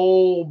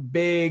whole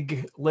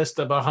big list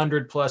of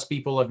 100+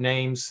 people of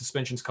names,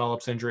 suspensions,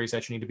 call-ups, injuries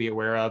that you need to be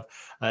aware of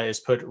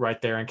is put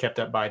right there and kept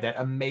up by that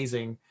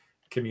amazing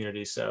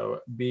community.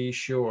 So be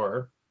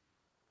sure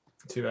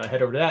to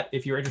head over to that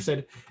if you're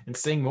interested in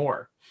seeing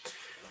more.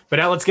 But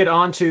now let's get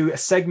on to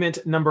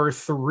segment number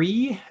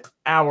 3,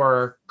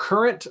 our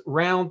current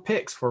round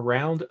picks for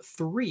round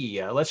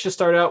 3. Let's just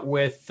start out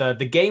with the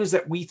games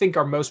that we think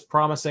are most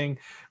promising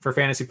for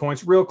fantasy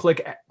points. Real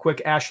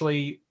quick,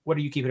 Ashley, what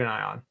are you keeping an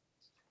eye on?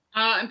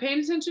 I'm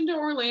paying attention to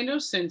Orlando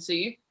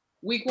Cincy.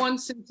 Week 1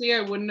 Cincy,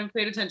 I wouldn't have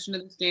paid attention to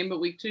this game,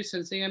 but week 2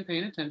 Cincy, I'm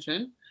paying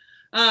attention.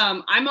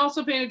 I'm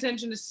also paying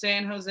attention to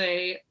San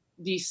Jose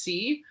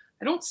DC.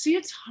 I don't see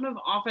a ton of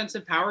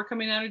offensive power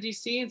coming out of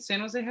DC, and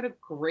San Jose had a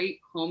great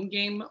home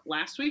game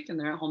last week, and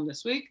they're at home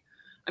this week.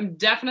 I'm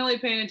definitely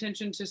paying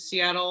attention to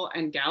Seattle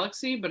and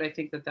Galaxy, but I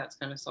think that that's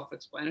kind of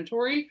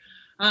self-explanatory.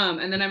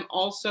 And then I'm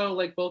also,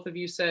 like both of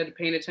you said,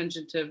 paying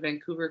attention to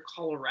Vancouver,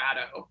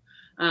 Colorado.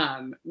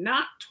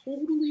 Not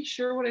totally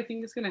sure what I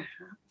think is going to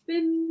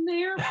happen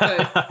there,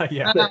 but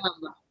yeah.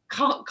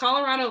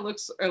 Colorado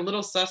looks a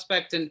little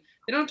suspect, and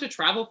they don't have to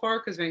travel far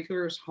because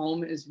Vancouver's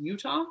home is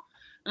Utah.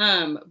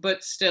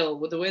 But still,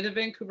 with the way that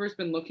Vancouver's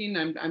been looking,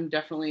 I'm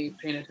definitely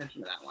paying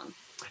attention to that one.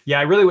 Yeah,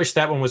 I really wish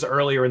that one was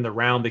earlier in the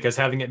round, because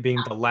having it being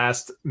the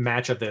last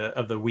match of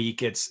the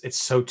week, it's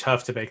so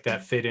tough to make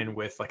that fit in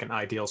with like an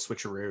ideal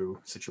switcheroo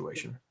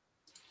situation.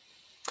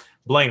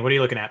 Blaine, what are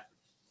you looking at?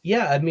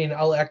 Yeah, I mean,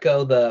 I'll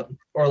echo the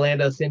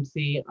Orlando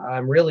Cincy.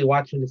 I'm really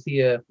watching to see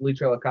if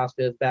Lucho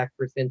Acosta is back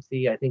for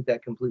Cincy. I think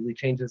that completely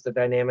changes the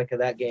dynamic of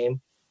that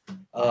game.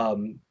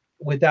 Um,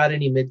 Without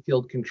any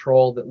midfield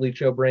control that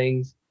Lucho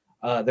brings,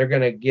 they're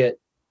going to get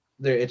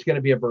there. It's going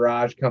to be a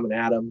barrage coming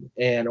at them,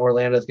 and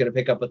Orlando's going to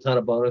pick up a ton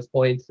of bonus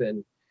points,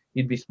 and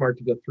you'd be smart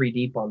to go three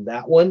deep on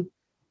that one.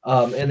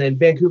 And then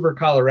Vancouver,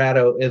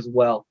 Colorado as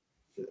well.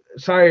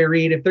 Sorry,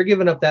 Reed, if they're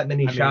giving up that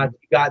many I shots, mean,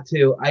 you got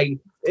to. I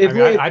If,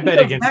 mean, if I bet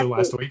Lucho's against back, them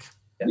last week.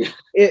 yeah,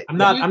 it, I'm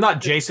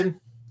not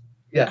Jason.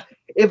 yeah.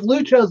 If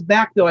Lucho's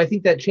back, though, I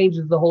think that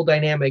changes the whole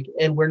dynamic,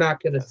 and we're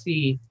not going to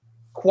see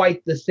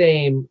quite the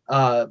same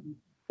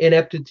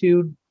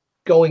ineptitude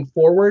going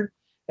forward.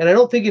 And I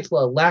don't think it's a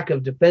lack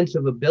of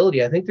defensive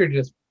ability. I think they're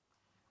just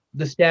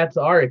the stats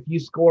are if you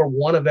score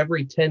one of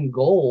every 10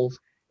 goals,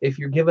 if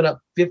you're giving up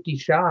 50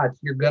 shots,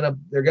 they're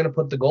gonna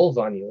put the goals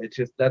on you. It's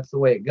just that's the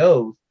way it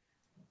goes.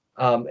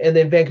 And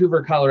then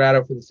Vancouver,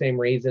 Colorado for the same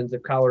reasons.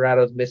 If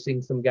Colorado's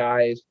missing some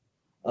guys,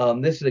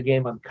 this is a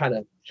game I'm kind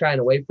of shying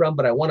away from,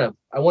 but I want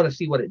to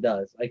see what it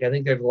does. Like I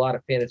think there's a lot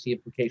of fantasy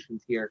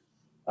implications here.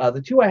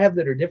 The two I have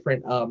that are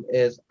different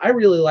is I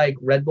really like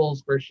Red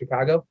Bulls versus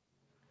Chicago.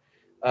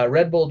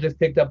 Red Bull just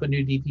picked up a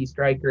new DP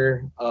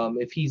striker.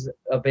 If he's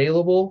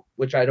available,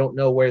 which I don't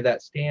know where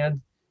that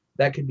stands,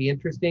 that could be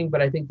interesting.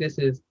 But I think this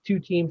is two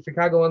teams,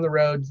 Chicago on the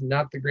roads,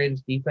 not the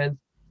greatest defense.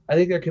 I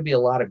think there could be a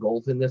lot of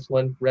goals in this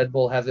one. Red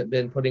Bull hasn't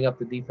been putting up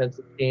the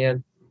defensive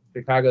stand.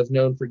 Chicago's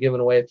known for giving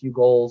away a few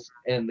goals,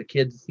 and the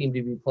kids seem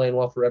to be playing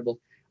well for Red Bull.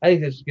 I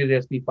think this could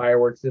just be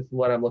fireworks. This is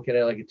what I'm looking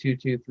at, like a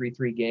 2-2,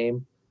 3-3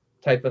 game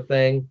type of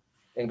thing,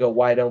 and go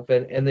wide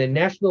open. And then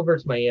Nashville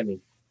versus Miami.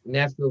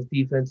 Nashville's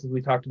defense, as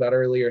we talked about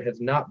earlier,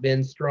 has not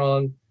been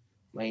strong.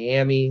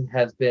 Miami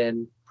has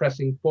been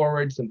pressing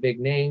forward, some big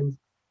names,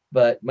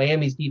 but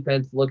Miami's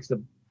defense looks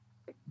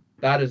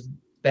about as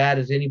bad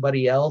as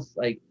anybody else.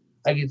 Like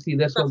I can see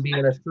this one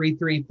being a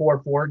 3-3,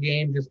 4-4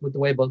 game just with the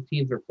way both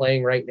teams are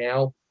playing right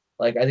now.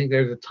 Like I think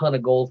there's a ton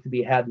of goals to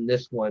be had in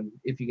this one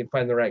if you can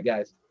find the right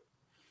guys.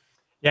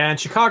 Yeah, and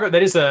Chicago,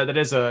 that is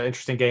a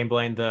interesting game,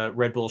 Blaine, the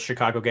Red Bull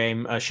Chicago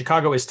game.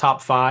 Chicago is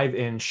top 5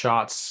 in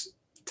shots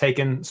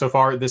taken so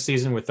far this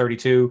season with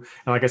 32.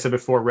 And like I said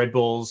before, Red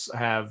Bulls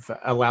have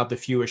allowed the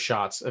fewest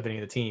shots of any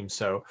of the teams.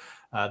 So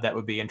that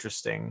would be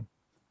interesting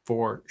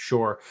for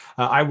sure.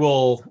 I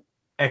will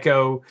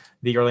echo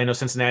the Orlando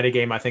Cincinnati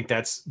game. I think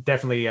that's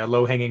definitely a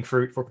low hanging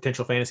fruit for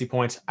potential fantasy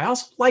points. I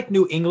also like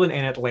New England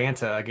and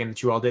Atlanta, again,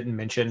 that you all didn't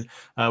mention,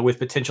 with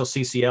potential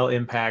CCL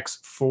impacts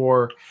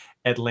for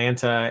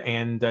Atlanta.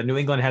 And New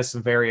England has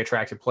some very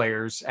attractive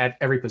players at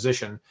every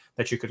position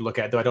that you could look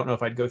at, though I don't know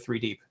if I'd go 3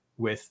 deep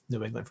with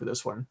New England for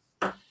this one.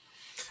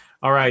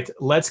 All right,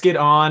 let's get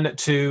on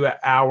to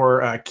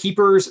our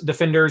keepers,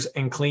 defenders,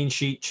 and clean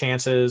sheet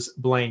chances.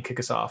 Blaine, kick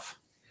us off.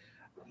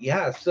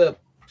 Yeah,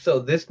 so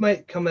this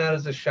might come out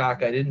as a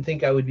shock. I didn't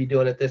think I would be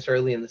doing it this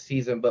early in the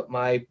season, but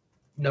my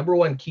number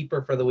one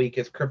keeper for the week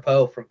is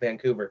Crépeau from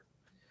Vancouver.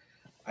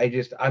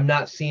 I'm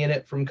not seeing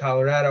it from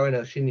Colorado. I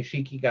know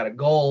Shinyashiki got a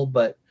goal,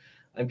 but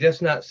I'm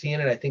just not seeing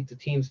it. I think the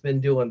team's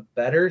been doing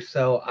better,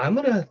 so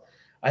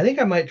I think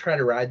I might try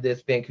to ride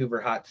this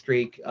Vancouver hot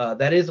streak.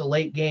 That is a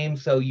late game,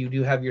 so you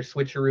do have your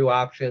switcheroo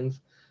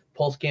options.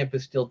 Pulse Camp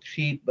is still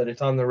cheap, but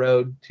it's on the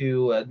road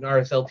to an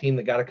RSL team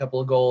that got a couple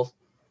of goals.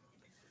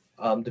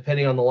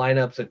 Depending on the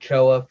lineups,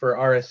 Ochoa for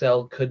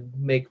RSL could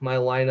make my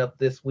lineup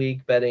this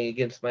week, betting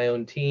against my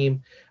own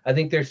team. I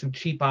think there's some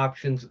cheap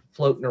options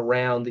floating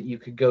around that you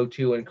could go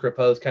to, and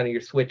Crépeau's kind of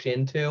your switch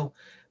into,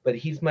 but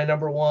he's my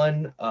number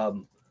one.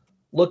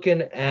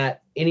 Looking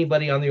at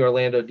anybody on the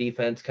Orlando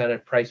defense, kind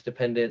of price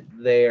dependent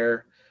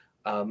there.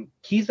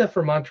 Kiza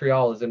for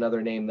Montreal is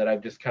another name that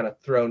I've just kind of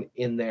thrown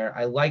in there.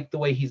 I like the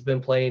way he's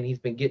been playing. He's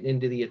been getting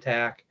into the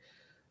attack.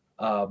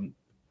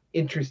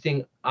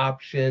 Interesting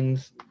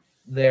options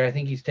there. I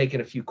think he's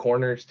taken a few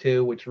corners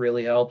too, which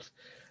really helps.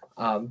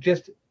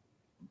 Just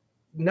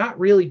not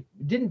really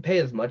didn't pay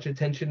as much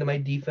attention to my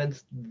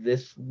defense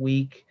this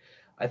week.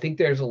 I think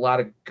there's a lot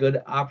of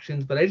good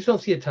options, but I just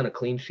don't see a ton of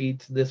clean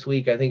sheets this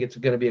week. I think it's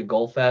going to be a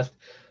goal fest.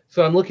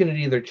 So I'm looking at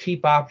either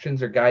cheap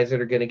options or guys that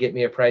are going to get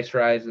me a price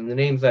rise. And the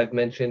names I've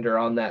mentioned are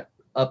on that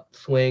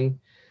upswing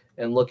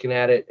and looking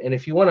at it. And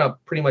if you want a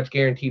pretty much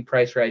guaranteed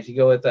price rise, you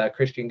go with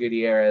Christian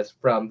Gutierrez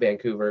from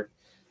Vancouver.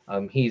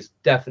 He's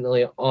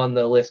definitely on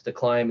the list to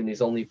climb, and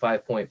he's only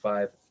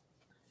 5.5.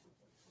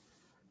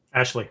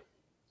 Ashley.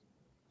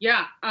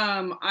 Yeah,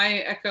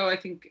 I echo. I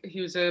think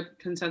he was a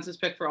consensus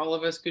pick for all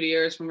of us.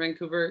 Gutierrez from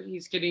Vancouver.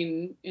 He's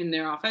getting in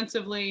there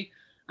offensively.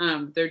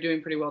 They're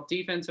doing pretty well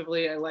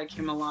defensively. I like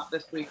him a lot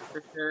this week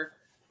for sure.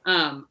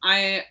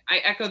 I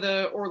echo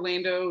the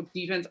Orlando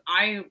defense.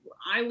 I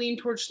lean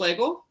towards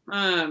Schlegel.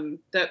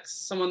 That's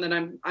someone that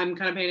I'm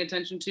kind of paying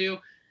attention to.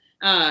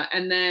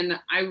 And then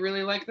I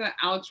really like the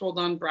Alex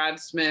Roldan, Brad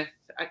Smith.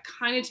 I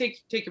kind of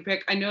take your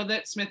pick. I know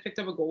that Smith picked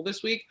up a goal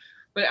this week,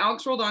 but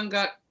Alex Roldan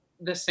got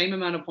the same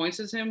amount of points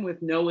as him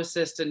with no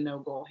assist and no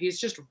goal. He's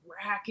just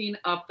racking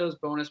up those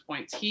bonus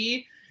points.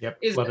 He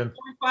is love him.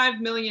 0.5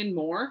 million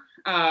more.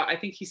 I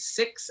think he's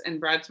 6 and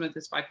Brad Smith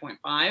is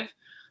 5.5.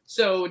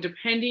 So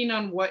depending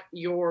on what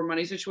your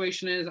money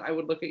situation is, I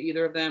would look at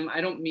either of them.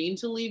 I don't mean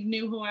to leave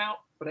Nuhu out,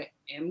 but I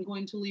am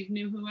going to leave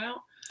Nuhu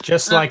out.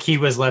 Just like he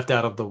was left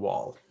out of the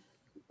wall.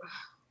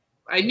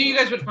 I knew you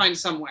guys would find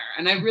somewhere,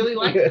 and I really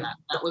liked that.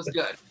 That was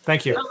good.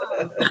 Thank you.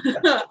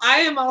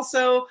 I am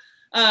also,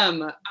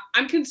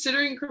 I'm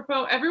considering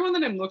Kripo. Everyone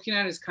that I'm looking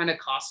at is kind of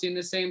costing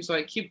the same, so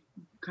I keep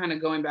kind of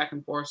going back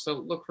and forth. So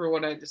look for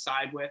what I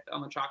decide with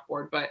on the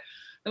chalkboard. But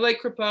I like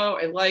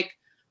Kripo. I like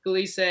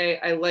Galise.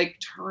 I like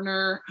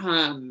Turner.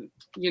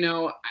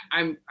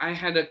 I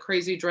had a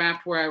crazy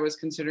draft where I was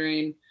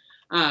considering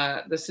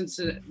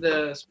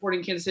the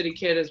Sporting Kansas City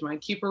kid as my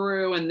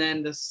keeperoo, and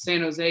then the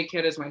San Jose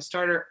kid as my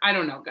starter. I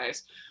don't know,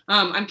 guys.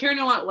 I'm caring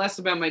a lot less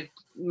about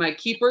my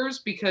keepers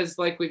because,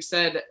 like we've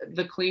said,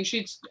 the clean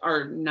sheets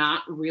are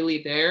not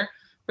really there.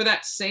 For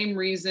that same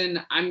reason,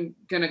 I'm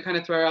going to kind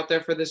of throw out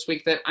there for this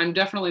week that I'm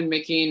definitely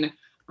making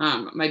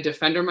my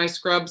defender my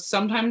scrub.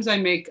 Sometimes I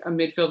make a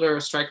midfielder or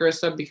a striker a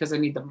sub because I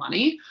need the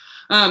money.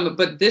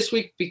 But this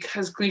week,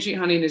 because clean sheet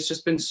hunting has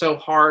just been so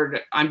hard,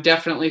 I'm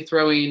definitely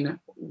throwing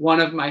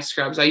one of my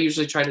scrubs. I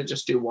usually try to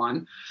just do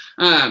one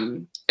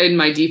in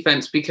my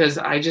defense because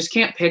I just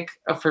can't pick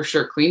a for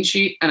sure clean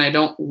sheet, and I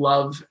don't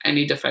love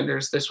any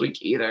defenders this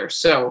week either.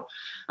 So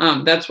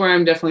that's where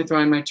I'm definitely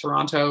throwing my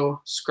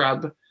Toronto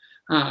scrub,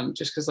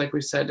 just because, like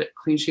we said,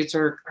 clean sheets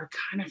are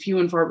kind of few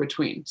and far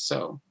between.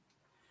 So.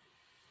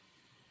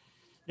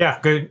 Yeah,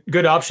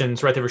 good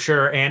options right there for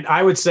sure. And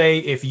I would say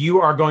if you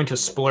are going to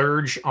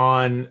splurge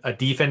on a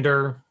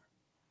defender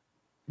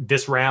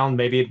this round,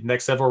 maybe the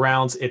next several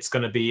rounds, it's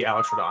going to be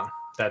Alex Rodon.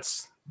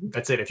 That's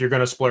it. If you're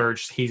going to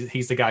splurge,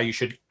 he's the guy you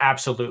should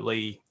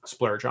absolutely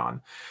splurge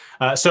on.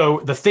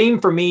 So the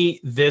theme for me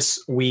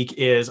this week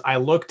is I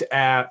looked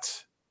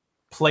at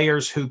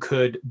players who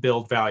could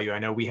build value. I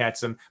know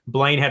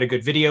Blaine had a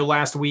good video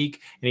last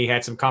week, and he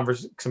had some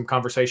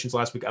conversations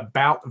last week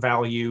about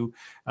value,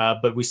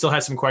 but we still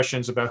had some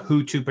questions about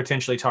who to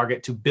potentially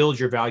target to build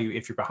your value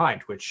if you're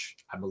behind, which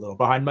I'm a little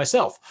behind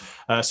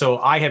myself. So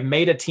I have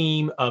made a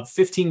team of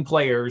 15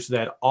 players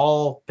that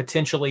all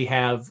potentially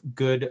have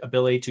good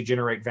ability to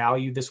generate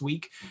value this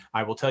week.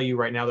 I will tell you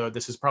right now, though,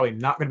 this is probably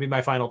not going to be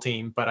my final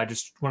team, but I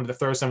just wanted to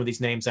throw some of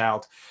these names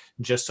out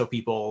just so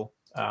people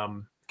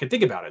can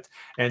think about it.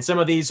 And some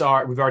of these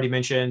we've already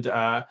mentioned.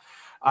 I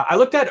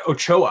looked at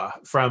Ochoa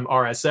from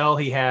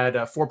RSL. He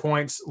had 4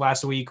 points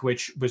last week,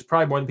 which was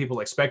probably more than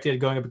people expected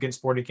going up against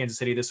Sporting Kansas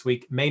City this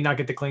week. May not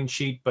get the clean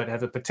sheet, but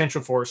have a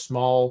potential for a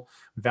small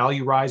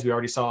value rise. We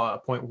already saw a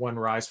 0.1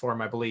 rise for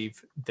him, I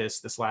believe,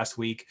 this last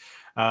week.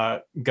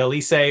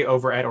 Galise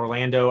over at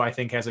Orlando, I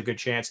think, has a good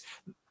chance.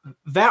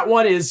 That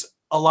one is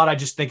a lot. I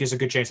just think is a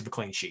good chance of a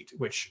clean sheet,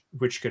 which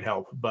could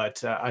help.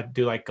 But I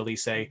do like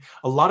Galise.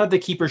 A lot of the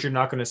keepers you're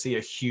not going to see a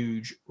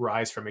huge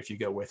rise from if you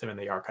go with them, and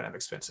they are kind of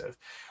expensive.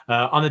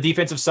 On the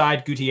defensive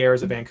side,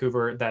 Gutierrez at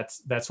Vancouver,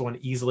 that's one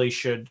easily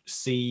should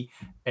see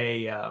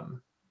a.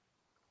 I'm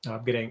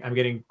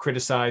getting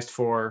criticized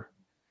for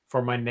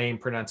my name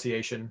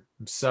pronunciation.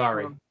 I'm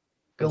sorry.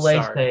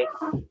 Galise.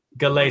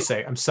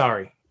 Galise. I'm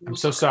sorry. I'm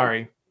so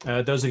sorry.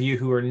 Those of you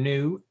who are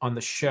new on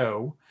the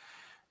show,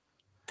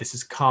 this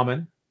is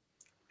common.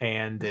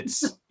 And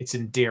it's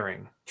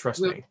endearing.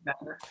 Trust me.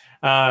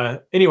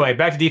 Anyway,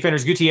 back to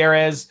defenders.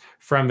 Gutierrez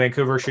from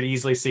Vancouver should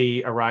easily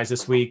see a rise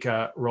this week.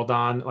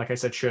 Roldan, like I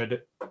said,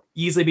 should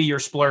easily be your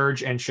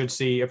splurge and should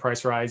see a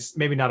price rise.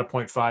 Maybe not a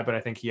 0.5, but I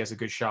think he has a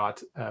good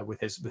shot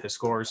with his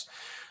scores.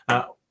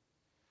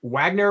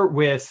 Wagner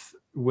with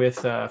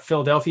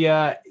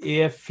Philadelphia,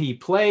 if he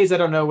plays, I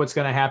don't know what's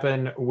going to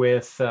happen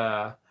with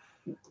the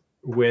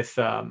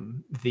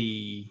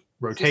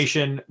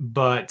rotation,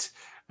 but.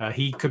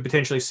 He could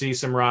potentially see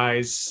some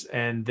rise,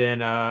 and then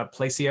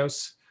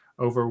Palacios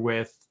over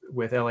with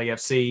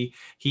LAFC.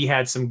 He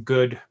had some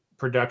good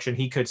production.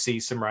 He could see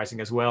some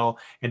rising as well.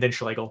 And then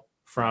Schlegel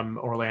from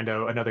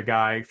Orlando, another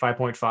guy,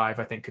 5.5,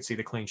 I think could see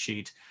the clean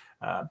sheet.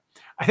 I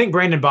think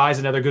Brandon Bye is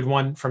another good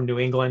one from New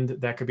England.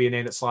 That could be a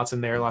name that slots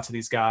in there. Lots of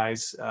these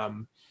guys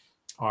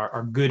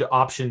are good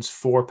options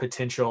for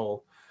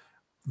potential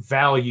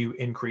value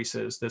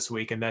increases this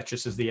week, and that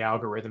just is the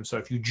algorithm. So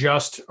if you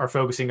just are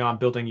focusing on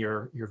building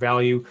your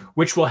value,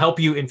 which will help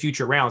you in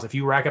future rounds, if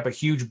you rack up a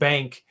huge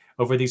bank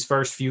over these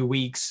first few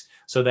weeks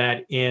so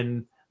that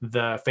in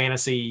the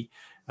fantasy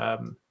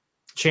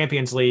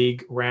Champions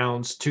League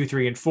rounds 2,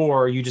 3, and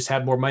 4, you just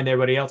have more money than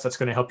everybody else, that's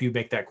going to help you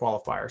make that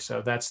qualifier.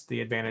 So that's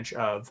the advantage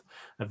of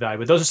value.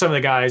 But those are some of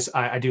the guys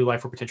I do like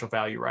for potential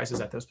value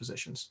rises at those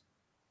positions.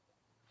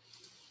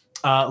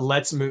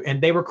 Let's move. And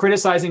they were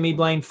criticizing me,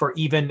 Blaine, for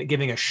even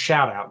giving a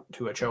shout out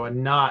to Ochoa,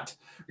 not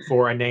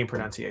for a name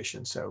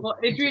pronunciation. So, well,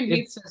 Adrian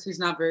Heath says he's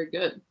not very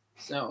good.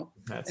 So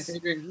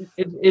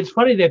it's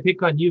funny they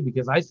pick on you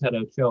because I said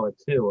Ochoa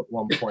too at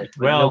one point.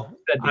 Well,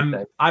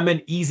 I'm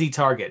an easy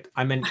target.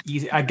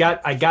 I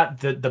got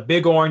the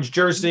big orange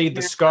jersey,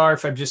 the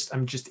scarf. I'm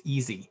just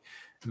easy.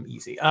 I'm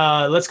easy.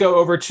 Let's go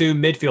over to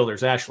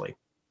midfielders. Ashley.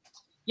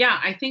 Yeah,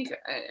 I think,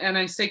 and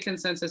I say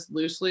consensus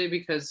loosely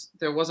because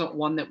there wasn't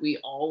one that we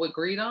all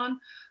agreed on.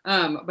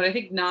 But I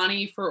think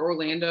Nani for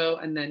Orlando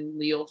and then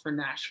Leal for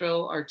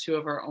Nashville are two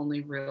of our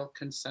only real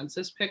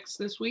consensus picks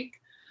this week.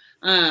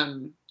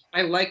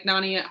 I like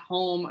Nani at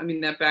home. I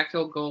mean, that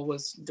backfield goal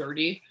was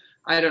dirty.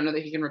 I don't know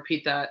that he can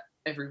repeat that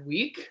every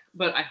week,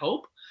 but I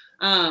hope.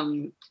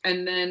 And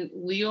then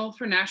Leal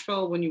for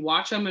Nashville, when you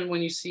watch him and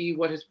when you see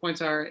what his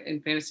points are in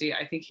fantasy,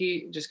 I think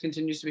he just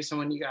continues to be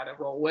someone you got to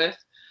roll with.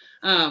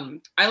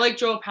 I like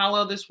Joe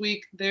Paulo this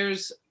week.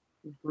 There's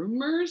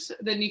rumors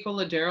that Nico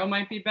Ladero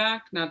might be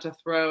back, not to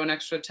throw an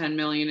extra 10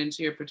 million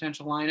into your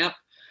potential lineup.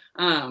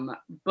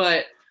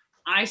 But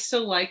I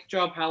still like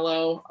Joe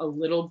Paulo a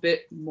little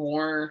bit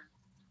more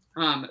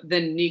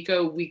than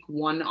Nico week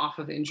 1 off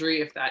of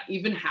injury, if that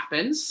even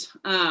happens.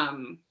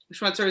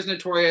 Schmetzer is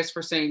notorious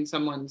for saying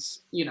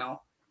someone's,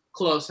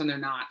 close and they're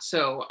not.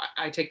 So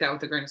I take that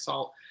with a grain of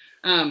salt.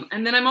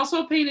 And then I'm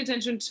also paying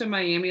attention to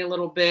Miami a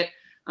little bit.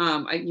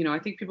 I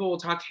think people will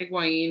talk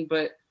Higuain,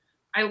 but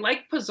I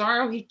like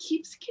Pizarro. He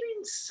keeps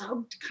getting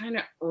subbed kind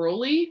of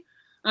early.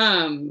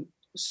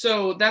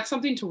 So that's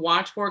something to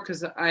watch for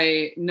because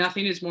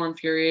nothing is more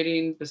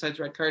infuriating besides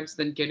red cards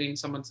than getting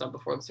someone sub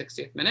before the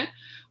 60th minute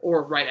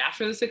or right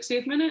after the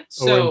 60th minute.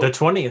 So or the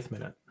 20th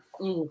minute.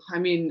 Ooh, I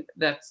mean,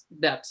 that's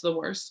the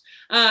worst.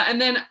 And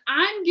then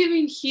I'm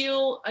giving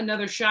Heel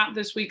another shot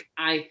this week,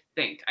 I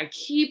think. I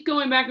keep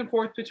going back and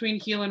forth between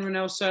Heel and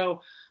Reynoso.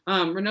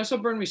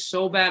 Reynoso burned me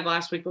so bad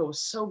last week, but it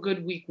was so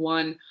good week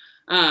 1.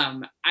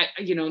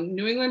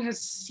 New England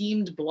has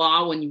seemed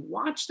blah when you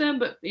watch them,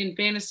 but in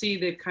fantasy,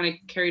 they've kind of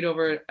carried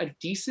over a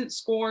decent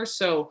score.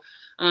 So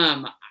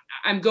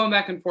I'm going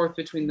back and forth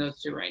between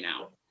those two right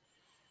now.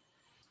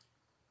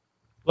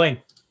 Blaine.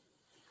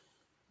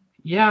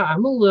 Yeah,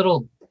 I'm a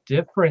little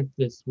different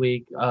this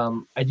week.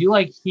 I do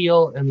like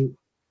Heel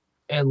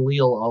and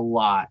Leal a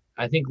lot.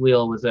 I think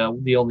Leal was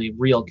the only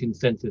real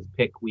consensus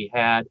pick we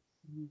had.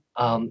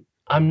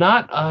 I'm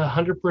not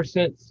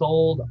 100%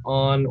 sold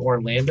on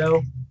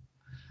Orlando,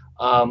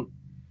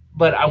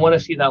 but I want to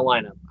see that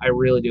lineup. I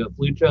really do. If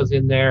Lucho's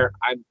in there,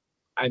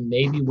 I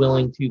may be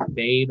willing to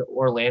fade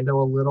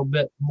Orlando a little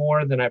bit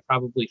more than I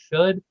probably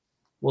should.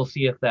 We'll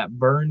see if that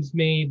burns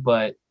me,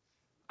 but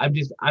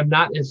I'm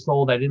not as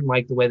sold. I didn't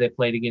like the way they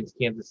played against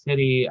Kansas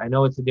City. I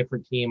know it's a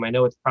different team. I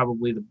know it's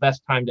probably the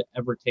best time to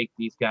ever take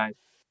these guys.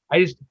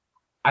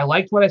 I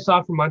liked what I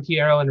saw from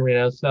Monteiro and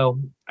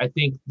Reynoso. I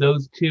think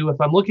those two, if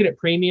I'm looking at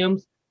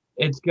premiums,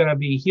 it's going to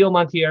be Heel,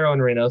 Monteiro,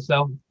 and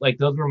Reynoso. Like,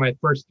 those were my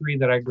first 3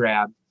 that I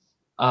grabbed.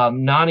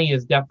 Nani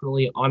is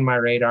definitely on my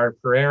radar.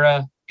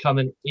 Pereira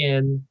coming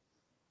in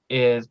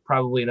is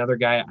probably another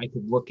guy I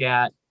could look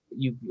at.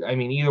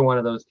 Either one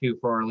of those two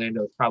for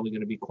Orlando is probably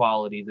going to be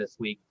quality this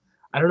week.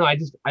 I don't know.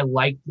 I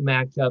like the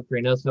matchup.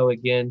 Reynoso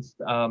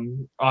against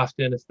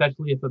Austin,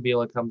 especially if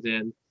Avila comes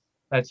in.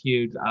 That's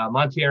huge.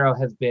 Monteiro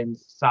has been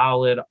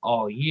solid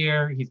all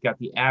year. He's got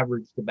the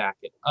average to back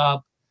it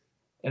up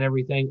and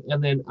everything.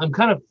 And then I'm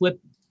kind of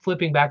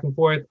flipping back and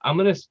forth.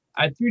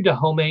 I threw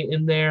Dahomey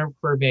in there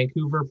for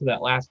Vancouver for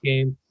that last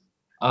game.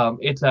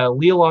 It's a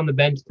Leal on the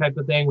bench type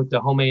of thing with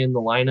Dahomey in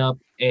the lineup.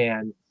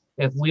 And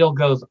if Leal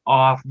goes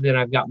off, then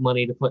I've got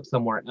money to put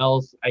somewhere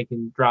else. I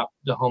can drop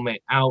Dahomey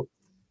out.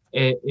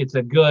 It's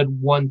a good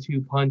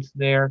 1-2 punch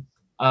there.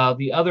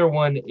 The other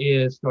one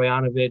is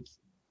Stojanovic,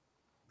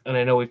 and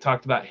I know we've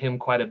talked about him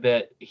quite a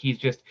bit.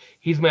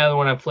 He's my other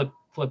one. I'm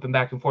flipping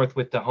back and forth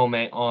with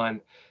Dahomey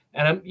on,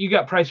 and you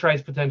got price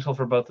rise potential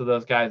for both of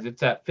those guys.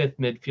 It's that 5th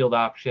midfield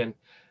option,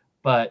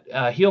 but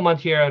Heel,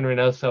 Monteiro, and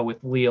Reynoso with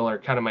Leal are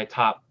kind of my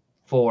top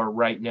 4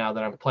 right now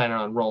that I'm planning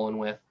on rolling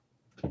with.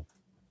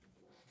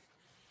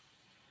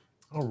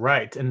 All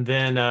right. And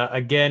then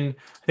again,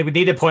 I think we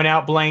need to point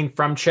out, Blaine,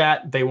 from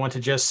chat, they want to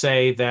just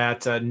say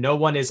that no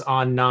one is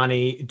on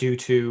Nani due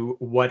to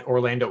what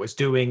Orlando is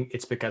doing.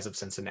 It's because of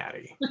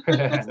Cincinnati.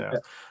 So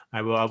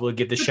I will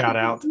give the shout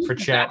out for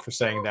chat for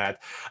saying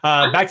that.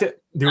 Back to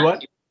do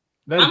what?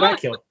 That's back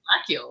heel.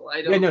 Back heel.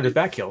 The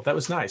back heel. That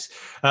was nice.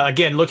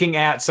 Again, looking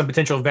at some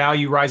potential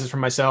value rises for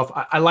myself.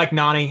 I like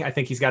Nani. I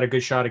think he's got a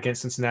good shot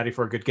against Cincinnati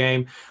for a good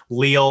game.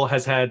 Leal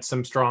has had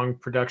some strong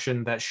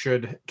production that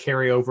should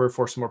carry over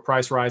for some more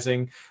price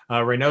rising.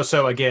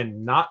 Reynoso,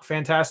 again, not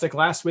fantastic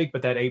last week,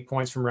 but that 8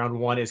 points from round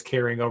 1 is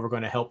carrying over,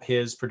 going to help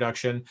his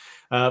production.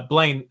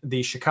 Blaine,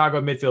 the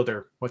Chicago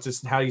midfielder,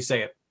 how do you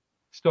say it?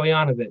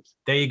 Stojanovic.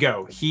 There you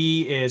go.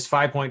 He is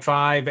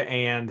 5.5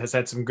 and has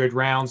had some good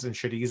rounds and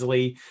should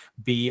easily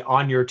be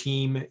on your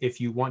team if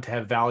you want to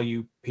have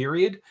value,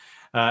 period.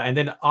 And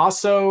then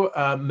also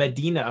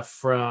Medina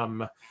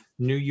from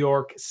New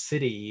York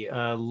City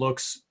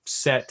looks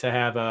set to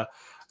have a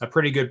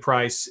pretty good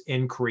price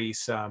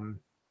increase.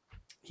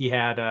 He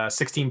had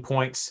 16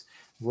 points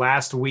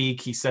last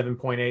week. He's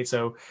 7.8.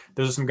 So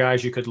those are some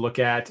guys you could look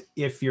at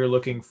if you're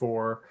looking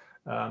for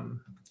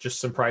just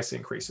some price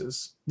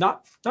increases.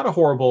 Not a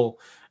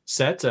horrible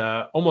set.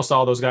 Almost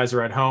all those guys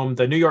are at home.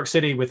 The New York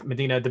City with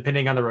Medina,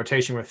 depending on the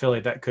rotation with Philly,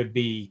 that could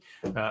be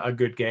a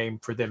good game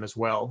for them as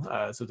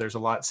well. So there's a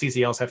lot.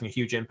 CCL's having a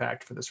huge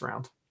impact for this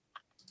round.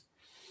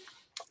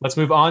 Let's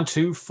move on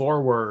to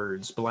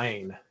forwards.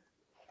 Blaine.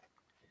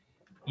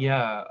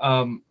 Yeah,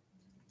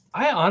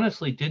 I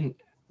honestly didn't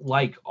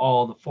like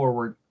all the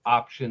forward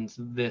options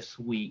this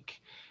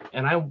week,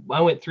 and I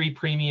went 3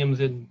 premiums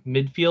in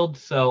midfield,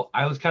 so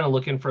I was kind of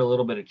looking for a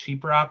little bit of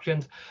cheaper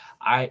options.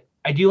 I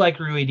do like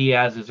Rui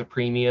Diaz as a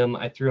premium.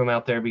 I threw him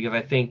out there because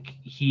I think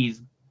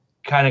he's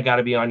kind of got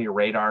to be on your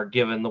radar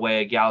given the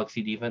way a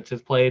Galaxy defense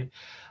has played.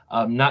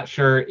 I'm not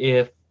sure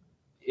if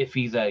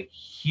he's a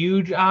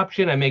huge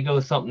option. I may go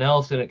with something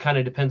else, and it kind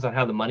of depends on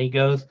how the money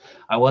goes.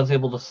 I was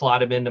able to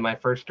slot him into my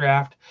first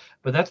draft,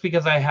 but that's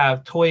because I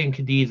have Toy and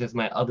Cadiz as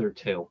my other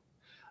 2.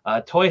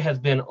 Toy has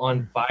been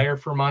on fire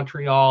for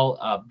Montreal.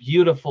 A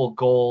beautiful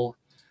goal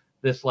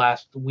this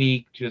last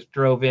week, just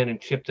drove in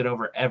and chipped it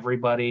over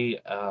everybody.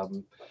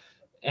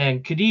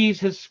 And Cadiz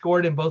has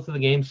scored in both of the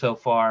games so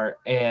far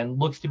and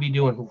looks to be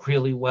doing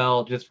really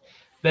well, just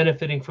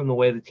benefiting from the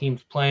way the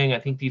team's playing. I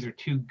think these are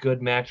 2 good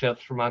matchups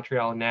for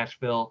Montreal and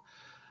Nashville.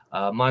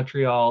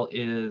 Montreal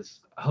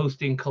is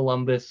hosting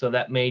Columbus, so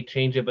that may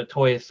change it, but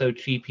Toy is so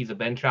cheap, he's a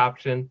bench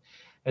option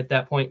at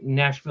that point.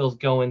 Nashville's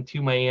going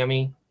to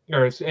Miami,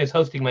 or is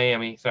hosting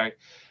Miami, sorry.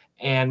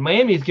 And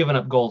Miami's given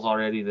up goals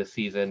already this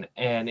season.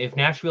 And if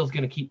Nashville's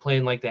going to keep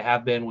playing like they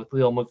have been with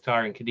Leo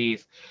Mukhtar and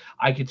Cadiz,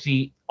 I could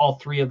see all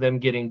 3 of them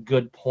getting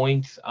good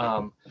points.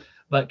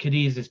 But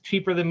Cadiz is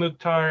cheaper than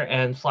Mukhtar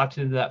and slots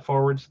into that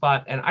forward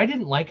spot. And I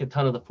didn't like a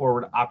ton of the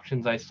forward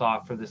options I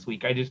saw for this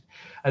week. I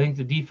think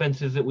the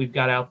defenses that we've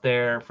got out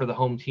there for the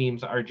home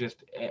teams are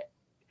just,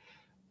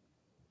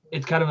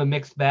 it's kind of a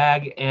mixed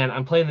bag, and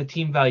I'm playing the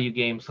team value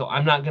game, so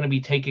I'm not going to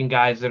be taking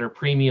guys that are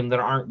premium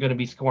that aren't going to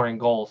be scoring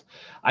goals.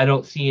 I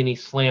don't see any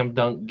slam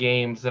dunk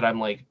games that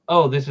I'm like,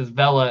 oh, this is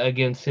Vela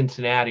against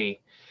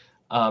Cincinnati.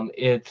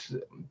 It's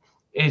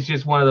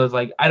just one of those,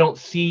 like, I don't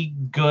see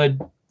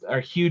good or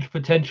huge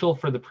potential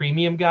for the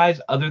premium guys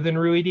other than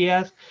Rui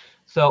Diaz.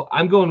 So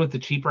I'm going with the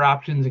cheaper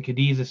options, and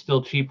Cadiz is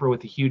still cheaper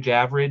with a huge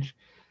average.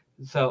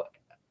 So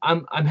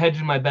I'm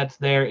hedging my bets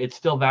there. It's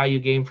still value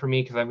game for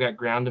me because I've got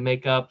ground to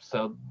make up.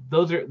 So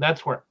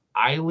that's where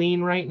I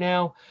lean right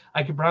now.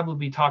 I could probably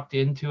be talked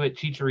into it.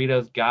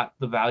 Chicharito's got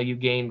the value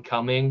gain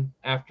coming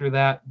after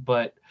that,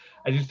 but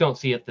I just don't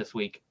see it this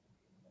week.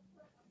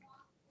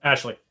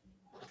 Ashley.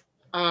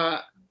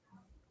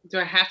 Do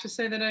I have to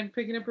say that I'm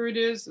picking up Rui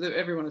Diaz?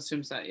 Everyone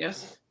assumes that,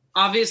 yes?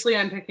 Obviously,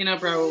 I'm picking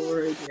up Raul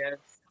Rui Diaz.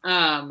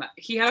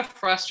 He had a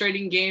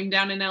frustrating game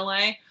down in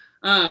LA,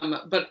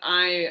 but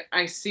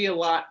I see a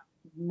lot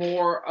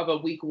more of a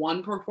week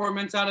 1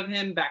 performance out of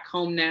him back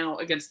home now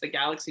against the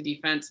Galaxy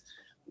defense,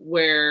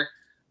 where,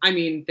 I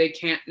mean, they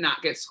can't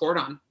not get scored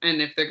on.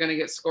 And if they're going to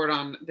get scored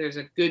on, there's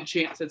a good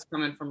chance it's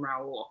coming from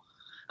Raul.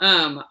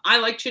 I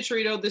like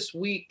Chicharito this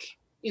week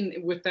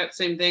with that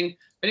same thing. If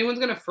anyone's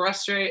going to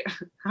frustrate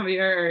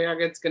Javier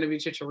Arriaga, it's going to be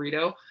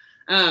Chicharito.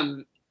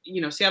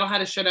 Seattle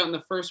had a shutout in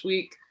the first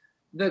week.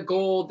 The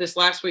goal this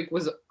last week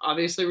was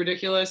obviously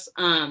ridiculous.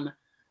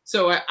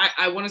 So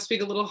I want to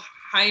speak a little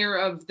higher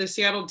of the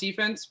Seattle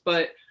defense,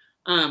 but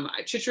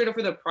Chicharito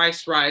for the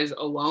price rise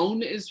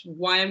alone is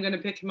why I'm going to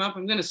pick him up.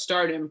 I'm going to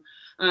start him,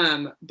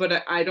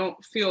 but I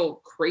don't feel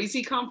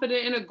crazy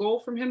confident in a goal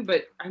from him.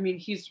 But I mean,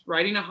 he's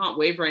riding a hot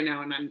wave right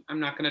now, and I'm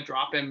not going to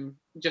drop him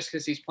just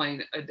because he's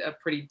playing a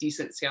pretty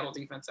decent Seattle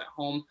defense at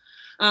home.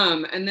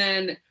 And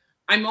then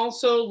I'm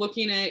also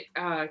looking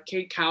at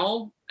Cade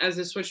Cowell as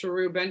a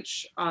switcheroo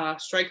bench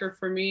striker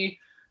for me.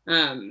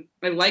 I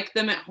like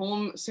them at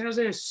home. San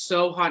Jose is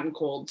so hot and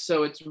cold,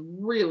 so it's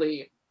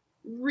really,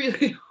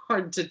 really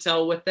hard to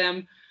tell with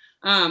them.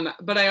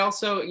 But I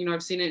also,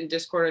 I've seen it in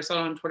Discord. I saw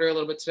it on Twitter a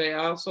little bit today.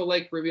 I also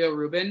like Rubio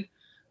Rubin.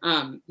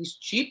 He's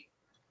cheap.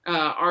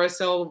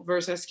 RSL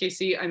versus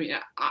SKC. I mean,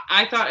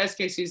 I thought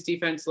SKC's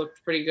defense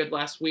looked pretty good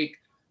last week,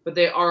 but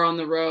they are on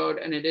the road,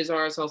 and it is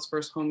RSL's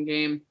first home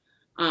game.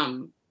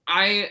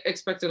 I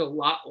expected a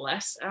lot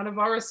less out of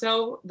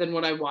RSL than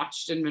what I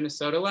watched in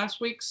Minnesota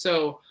last week.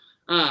 So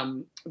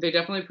they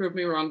definitely proved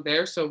me wrong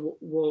there. So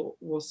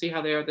we'll see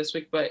how they are this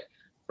week. But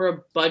for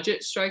a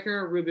budget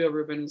striker, Rubio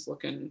Rubin is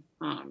looking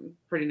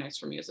pretty nice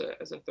for me as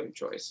a third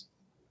choice.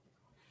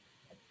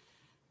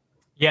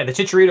 Yeah, the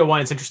Chicharito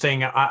one is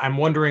interesting. I'm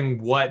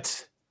wondering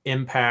what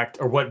impact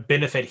or what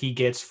benefit he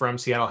gets from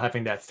Seattle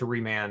having that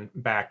 3-man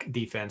back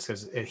defense,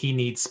 because he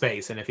needs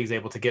space. And if he's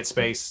able to get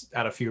space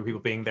out of fewer people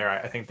being there,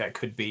 I think that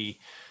could be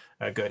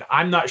good.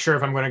 I'm not sure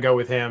if I'm going to go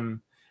with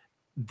him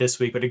this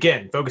week, but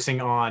again, focusing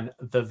on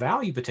the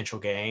value potential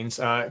gains.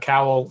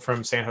 Cowell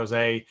from San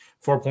Jose,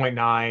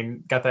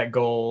 4.9, got that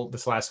goal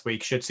this last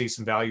week, should see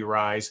some value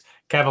rise.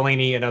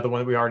 Cavallini, another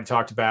one that we already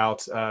talked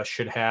about,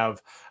 should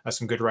have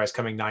some good rise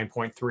coming,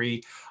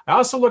 9.3. I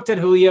also looked at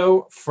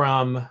Julio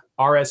from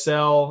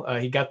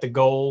RSL. He got the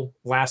goal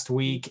last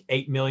week,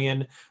 8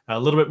 million, a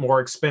little bit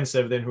more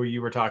expensive than who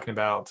you were talking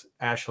about,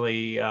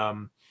 Ashley.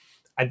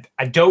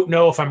 I don't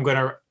know if I'm going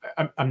to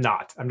I'm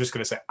not. I'm just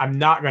going to say I'm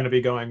not going to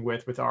be going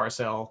with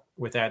RSL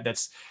with that.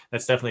 That's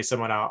definitely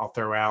someone I'll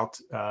throw out.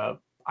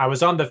 I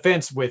was on the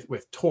fence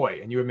with Toy,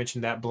 and you had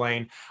mentioned that,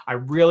 Blaine. I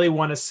really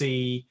want to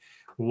see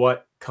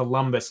what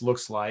Columbus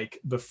looks like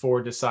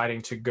before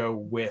deciding to go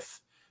with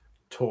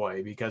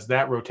Toy, because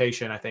that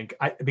rotation, I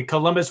mean,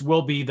 Columbus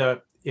will be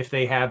if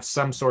they have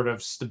some sort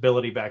of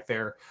stability back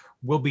there,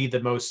 will be the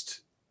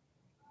most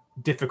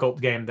difficult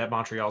game that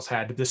Montreal's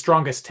had. The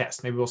strongest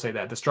test, maybe we'll say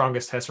that, the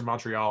strongest test for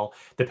Montreal,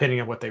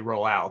 depending on what they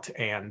roll out.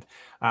 And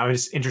I'm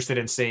just interested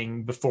in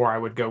seeing before I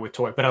would go with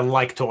Toy, but I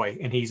like Toy,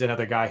 and he's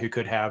another guy who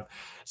could have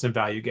some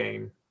value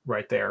gain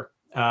right there.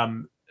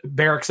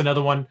 Barrick's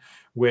another one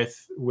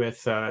with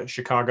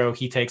Chicago.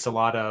 He takes a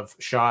lot of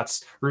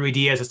shots. Rui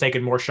Diaz has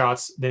taken more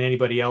shots than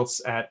anybody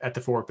else at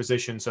the forward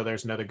position, so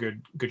there's another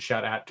good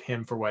shot at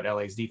him for what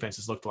LA's defense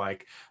has looked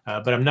like.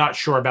 But I'm not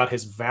sure about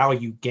his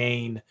value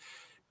gain.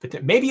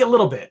 But maybe a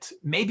little bit,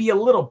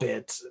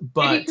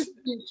 but maybe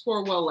he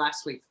scored well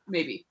last week,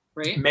 maybe,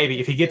 right? Maybe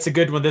if he gets a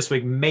good one this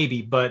week,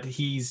 maybe. But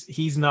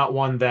he's not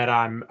one that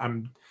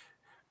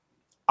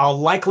I'll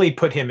likely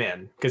put him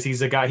in, because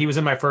he's a guy. He was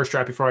in my first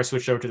draft before I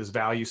switched over to this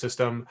value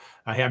system.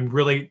 I'm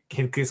really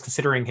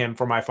considering him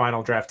for my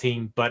final draft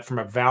team, but from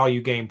a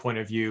value game point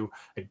of view,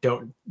 I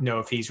don't know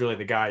if he's really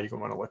the guy you're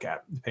going to want to look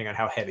at, depending on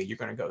how heavy you're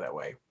going to go that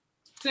way.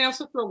 Can I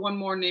also throw one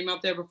more name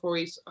out there before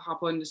we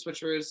hop on to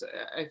switcheroos?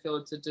 I feel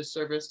it's a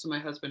disservice to my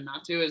husband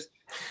not to. Is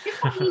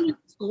he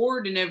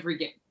scored in every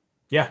game?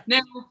 Yeah.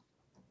 Now,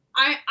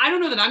 I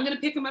don't know that I'm going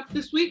to pick him up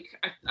this week.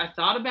 I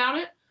thought about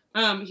it.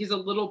 He's a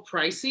little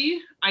pricey.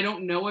 I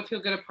don't know if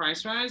he'll get a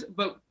price rise,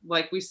 but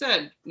like we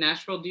said,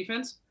 Nashville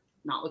defense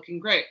not looking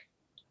great.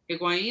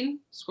 Higuain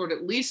scored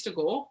at least a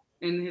goal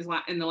in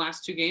the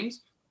last 2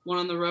 games, one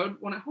on the road,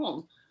 one at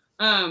home.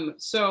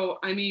 So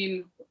I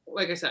mean,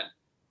 like I said,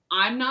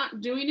 I'm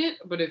not doing it,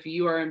 but if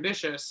you are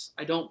ambitious,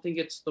 I don't think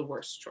it's the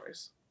worst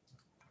choice.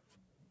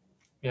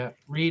 Yeah,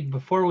 Reed,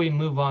 before we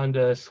move on to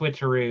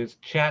switcheroos,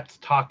 chat's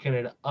talking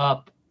it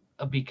up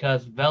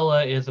because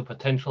Vela is a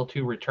potential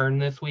to return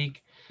this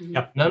week.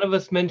 Yep. None of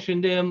us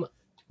mentioned him.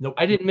 Nope.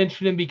 I didn't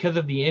mention him because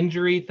of the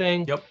injury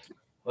thing.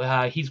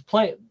 Yep. He's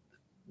playing.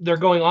 They're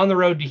going on the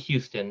road to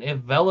Houston. If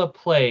Vela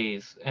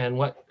plays, and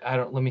let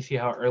me see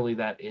how early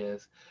that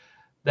is.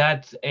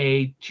 That's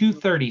a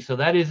 2:30, so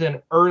that is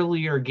an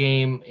earlier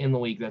game in the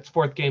week. That's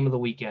 4th game of the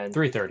weekend.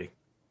 3:30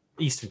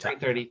 Eastern time.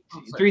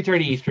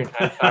 3:30 Eastern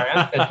time. Sorry,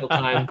 I'm Central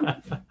time.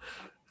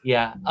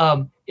 Yeah.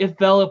 If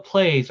Vela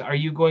plays, are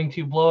you going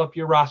to blow up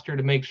your roster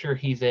to make sure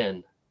he's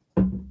in?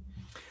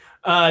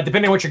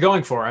 Depending on what you're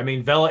going for. I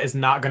mean, Vela is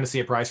not going to see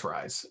a price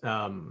rise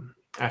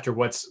after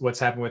what's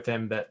happened with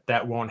him.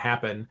 That won't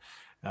happen.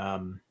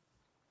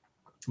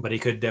 But he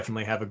could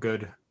definitely have a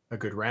good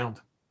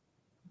round.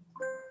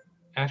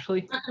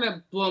 Ashley? I'm not going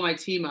to blow my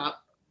team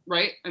up,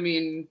 right? I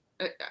mean,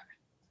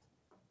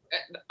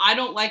 I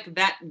don't like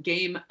that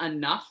game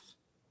enough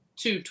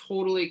to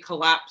totally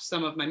collapse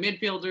some of my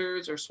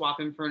midfielders or swap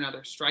him for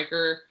another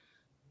striker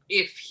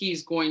if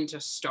he's going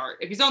to start.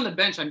 If he's on the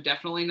bench, I'm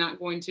definitely not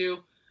going to.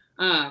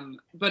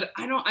 But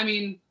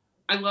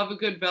I love a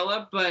good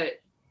Vela,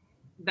 but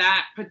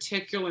that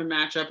particular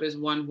matchup is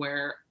one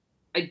where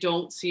I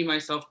don't see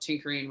myself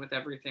tinkering with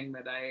everything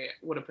that I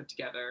would have put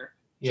together.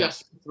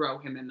 Just throw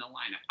him in the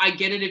lineup. I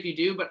get it if you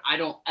do, but I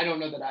don't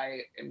know that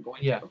I am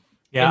going to.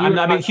 Yeah,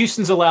 I mean,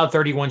 Houston's allowed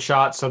 31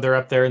 shots, so they're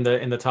up there in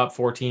the top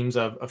 4 teams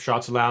of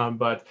shots allowed.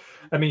 But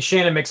I mean,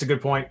 Shannon makes a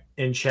good point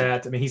in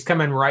chat. I mean, he's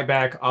coming right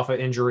back off an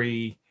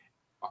injury.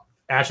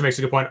 Ashley makes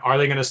a good point. Are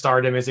they going to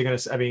start him? Is he going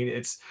to? I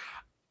mean,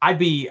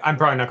 I'm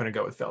probably not going to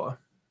go with Vela.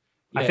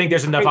 I think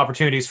there's enough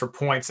opportunities for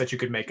points that you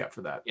could make up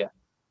for that. Yeah,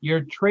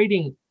 you're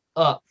trading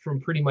up from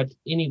pretty much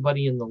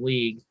anybody in the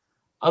league,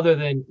 other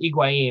than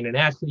Higuain. And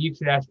Ashley, you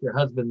should ask your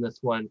husband this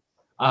one.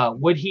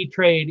 Would he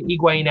trade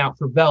Higuain out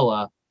for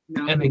Vela?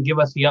 No. And then give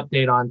us the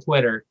update on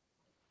Twitter.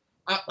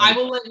 I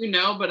will let you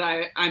know, but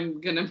I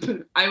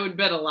would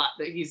bet a lot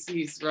that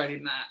he's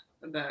writing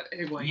that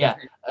Higuain. Yeah,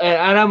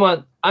 and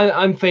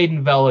I'm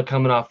fading Vela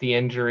coming off the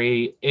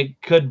injury. It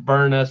could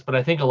burn us, but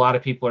I think a lot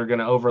of people are going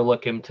to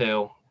overlook him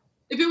too.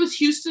 If it was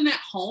Houston at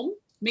home,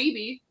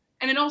 maybe.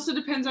 And it also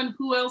depends on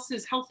who else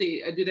is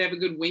healthy. Do they have a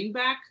good wing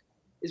back?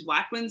 Is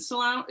Wackman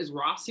still out? Is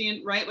Rossi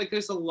in, right? Like,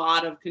 there's a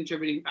lot of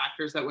contributing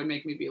factors that would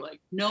make me be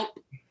like, nope.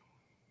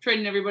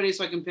 Trading everybody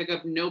so I can pick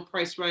up no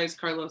price rise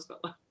Carlos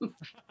Vela.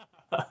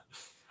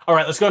 All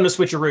right, let's go into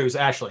switcheroos.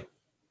 Ashley.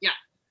 Yeah.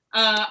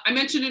 I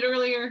mentioned it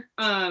earlier.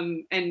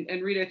 And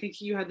Reed, I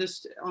think you had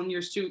this on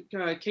yours too.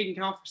 Caden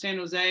Cowell for San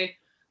Jose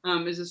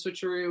is a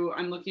switcheroo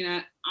I'm looking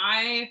at.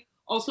 I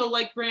also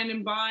like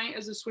Brandon Bye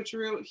as a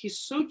switcheroo. He's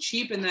so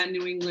cheap in that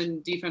New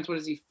England defense. What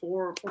is he?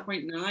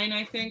 4.9,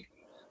 I think.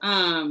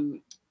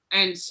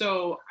 And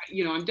so,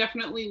 I'm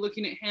definitely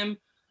looking at him.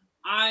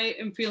 I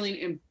am feeling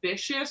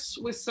ambitious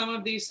with some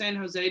of these San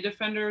Jose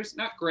defenders.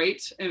 Not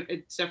great.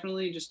 It's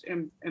definitely just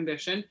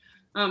ambition.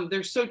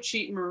 They're so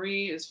cheap.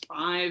 Marie is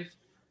 5.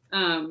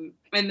 And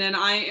then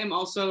I am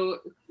also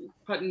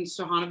putting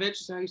Stojanovic.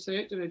 Is that how you say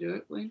it? Did I do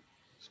it, Blaine?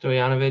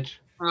 Stojanovic.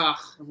 Ugh,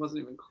 it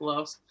wasn't even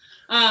close.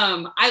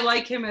 I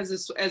like him as a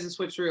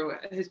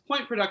switcheroo. His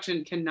point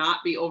production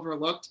cannot be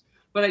overlooked,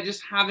 but I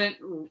just haven't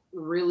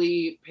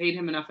really paid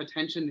him enough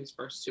attention these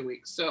first 2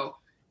 weeks. So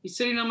he's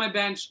sitting on my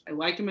bench. I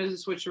like him as a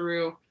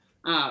switcheroo.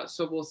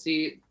 So we'll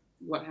see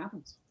what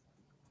happens.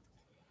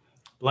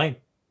 Blaine.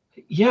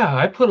 Yeah,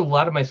 I put a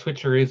lot of my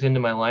switcheroos into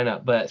my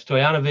lineup, but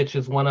Stojanovic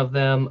is one of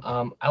them.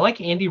 I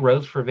like Andy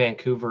Rose for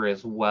Vancouver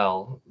as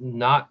well.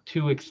 Not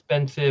too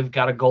expensive.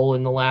 Got a goal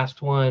in the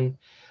last one.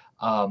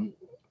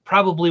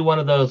 Probably one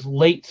of those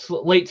late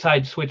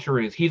side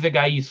switcheroos. He's a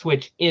guy you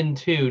switch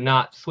into,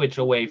 not switch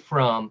away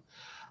from.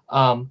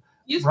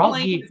 He's Brock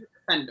playing as a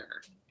defender.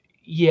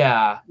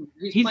 Yeah.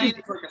 He's playing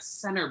as like a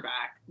center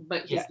back,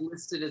 but he's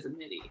listed as a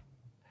midi.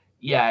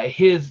 Yeah,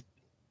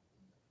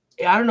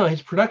 I don't know,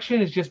 his production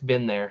has just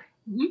been there.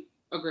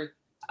 Mm-hmm. Agree.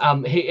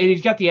 And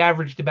he's got the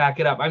average to back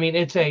it up. I mean,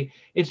 it's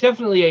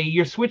definitely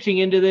you're switching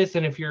into this,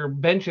 and if your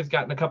bench has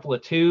gotten a couple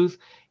of twos,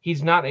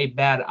 he's not a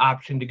bad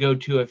option to go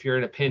to if you're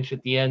in a pinch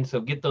at the end.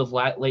 So get those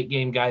late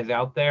game guys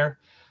out there.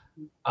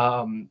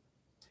 Brault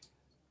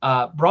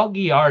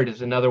Guillard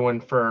is another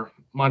one for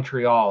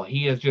Montreal.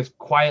 He has just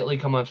quietly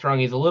come on strong.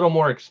 He's a little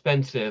more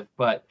expensive,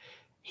 but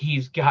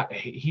he's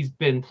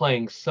been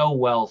playing so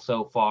well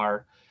so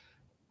far.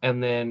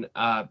 And then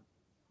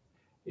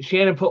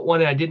Shannon put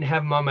one in. I didn't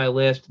have him on my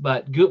list,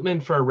 but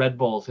Gutman for Red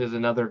Bulls is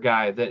another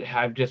guy that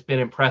I've just been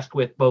impressed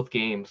with both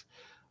games.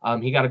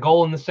 He got a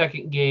goal in the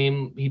second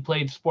game. He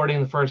played Sporting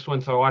in the first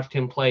one, so I watched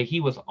him play. He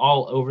was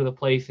all over the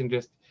place and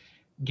just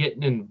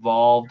getting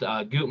involved.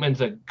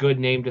 Gutman's a good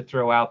name to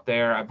throw out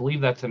there. I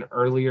believe that's an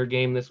earlier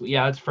game this week.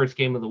 Yeah, it's first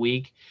game of the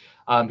week.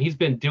 He's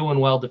been doing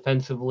well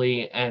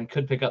defensively and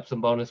could pick up some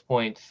bonus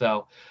points.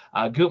 So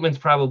Gutman's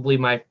probably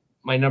my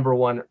number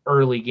one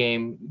early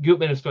game.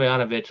 Gutman and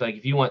Stojanovic, like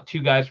if you want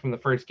two guys from the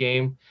first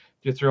game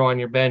to throw on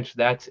your bench,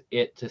 that's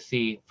it to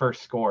see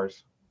first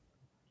scores.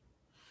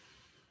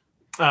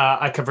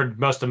 I covered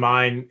most of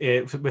mine.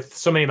 With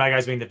so many of my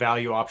guys being the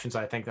value options,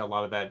 I think that a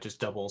lot of that just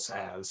doubles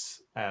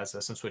as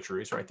some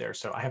switcheroos right there.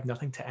 So I have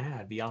nothing to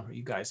add beyond what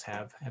you guys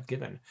have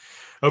given.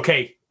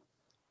 Okay,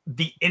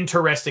 the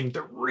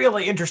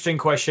really interesting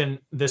question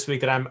this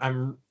week that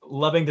I'm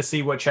loving to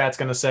see what chat's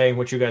going to say and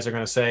what you guys are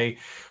going to say.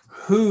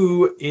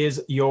 Who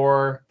is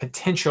your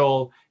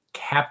potential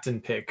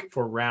captain pick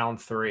for round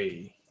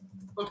 3?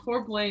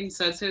 Before Blaine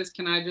says his,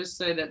 can I just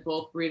say that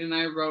both Reed and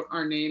I wrote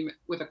our name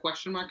with a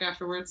question mark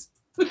afterwards?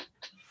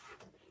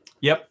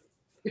 Yep.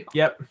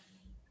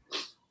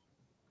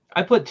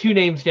 I put 2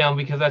 names down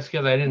because I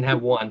didn't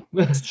have one.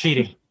 It's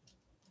cheating.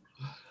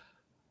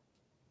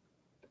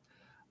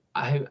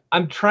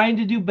 I'm trying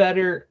to do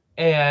better,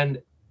 and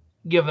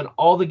given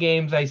all the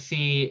games I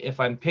see,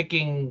 if I'm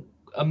picking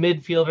a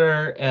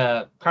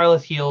midfielder,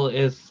 Carlos Gil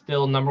is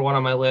still number 1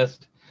 on my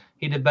list.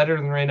 He did better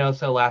than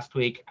Reynoso last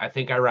week. I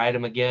think I ride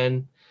him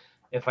again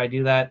if I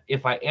do that.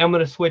 If I am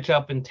going to switch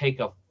up and take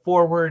a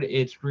forward,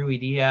 it's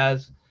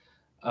Ruidíaz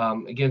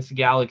against the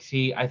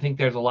Galaxy. I think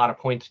there's a lot of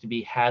points to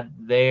be had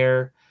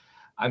there.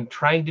 I'm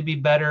trying to be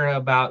better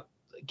about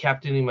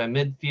captaining my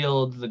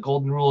midfield. The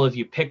golden rule is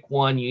you pick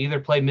one. You either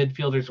play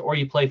midfielders or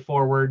you play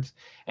forwards,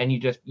 and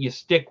you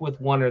stick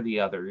with one or the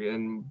other.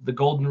 And the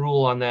golden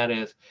rule on that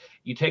is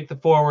you take the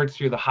forwards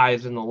through the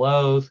highs and the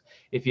lows.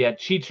 If you had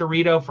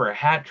Chicharito for a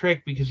hat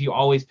trick because you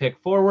always pick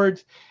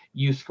forwards,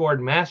 you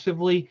scored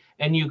massively,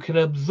 and you can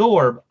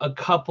absorb a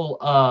couple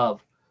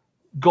of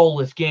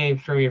goalless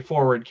games from your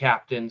forward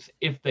captains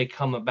if they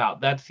come about.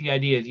 That's the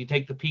idea, is you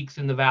take the peaks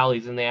and the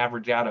valleys and they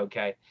average out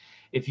okay.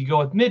 If you go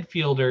with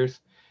midfielders,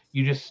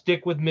 you just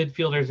stick with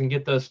midfielders and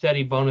get those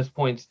steady bonus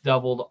points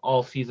doubled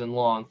all season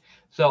long.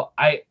 So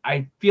I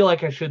feel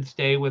like I should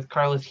stay with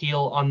Carlos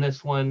Gil on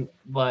this one,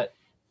 but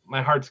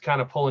my heart's kind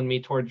of pulling me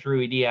towards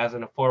Ruidíaz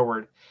in a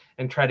forward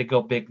and try to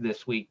go big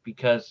this week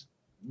because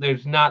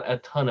there's not a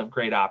ton of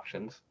great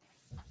options.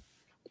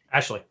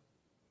 Ashley.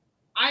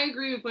 I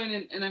agree with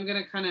Blaine, and I'm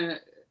going to kind of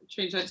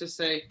change that to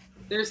say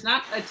there's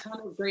not a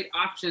ton of great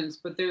options,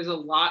 but there's a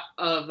lot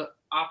of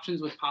options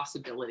with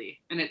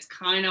possibility. And it's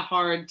kind of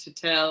hard to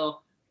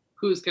tell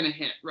who's going to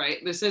hit, right?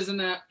 This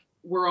isn't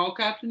we're all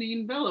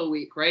captaining Velo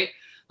week, right?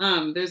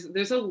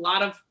 There's a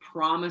lot of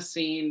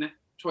promising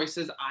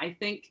choices, I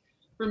think,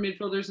 for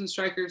midfielders and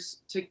strikers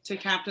to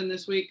captain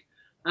this week.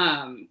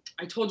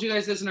 I told you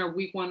guys this in our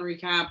week 1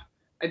 recap.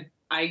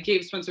 I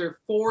gave Spencer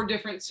 4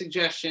 different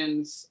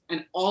suggestions,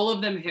 and all of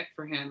them hit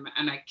for him,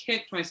 and I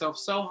kicked myself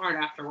so hard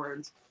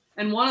afterwards.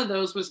 And one of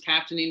those was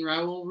captaining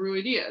Raul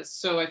Ruidíaz.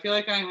 So I feel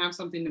like I have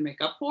something to make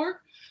up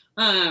for.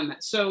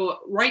 So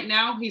right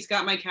now he's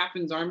got my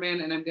captain's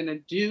armband, and I'm going to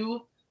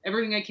do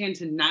everything I can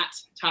to not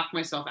talk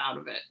myself out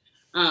of it.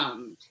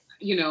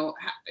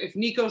 If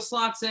Nico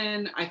slots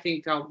in, I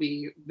think I'll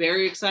be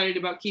very excited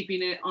about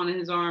keeping it on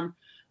his arm.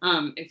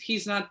 If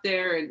he's not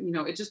there,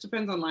 it just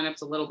depends on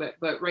lineups a little bit.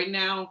 But right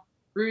now,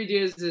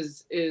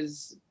 Ruidíaz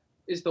is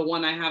the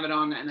one I have it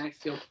on, and I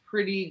feel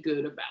pretty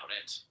good about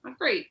it. Not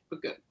great,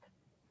 but good.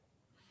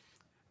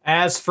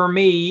 As for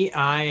me,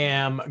 I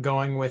am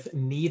going with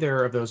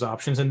neither of those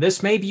options. And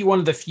this may be one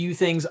of the few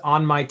things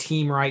on my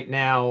team right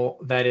now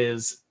that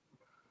is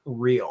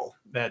real,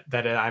 that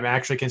I'm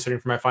actually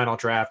considering for my final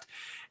draft.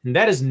 And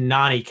that is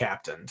Nani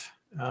captained.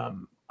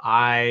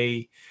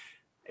 I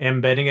am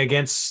betting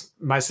against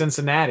my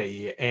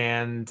Cincinnati,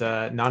 and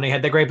Nani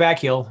had that great back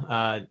heel.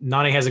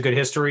 Nani has a good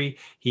history.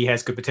 He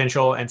has good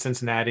potential, and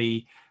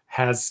Cincinnati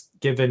has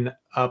given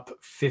up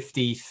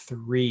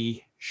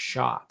 53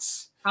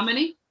 shots. How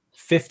many?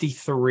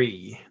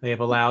 53. They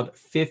have allowed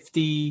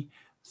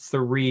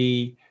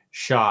 53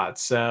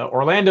 shots.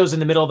 Orlando's in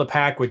the middle of the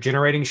pack with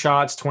generating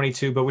shots,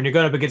 22. But when you're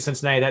going up against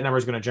Cincinnati, that number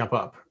is going to jump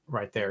up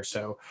right there.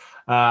 So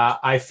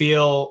I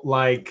feel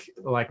like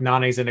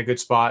Nani's in a good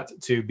spot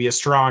to be a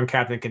strong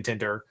captain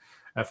contender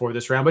for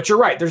this round. But you're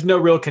right. There's no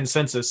real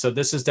consensus. So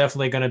this is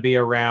definitely going to be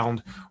a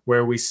round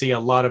where we see a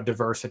lot of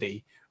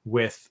diversity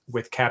with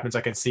captains.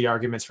 I can see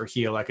arguments for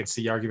Heel. I can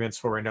see arguments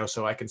for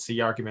Reynoso. I can see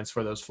arguments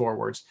for those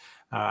forwards.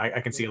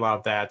 I can see a lot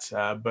of that.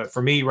 But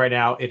for me right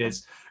now, it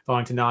is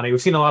falling to Nani.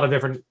 We've seen a lot of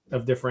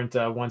different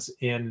ones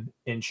in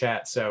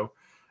chat. So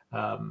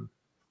it'll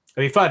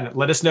be fun.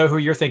 Let us know who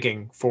you're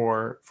thinking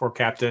for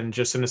captain.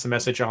 Just send us a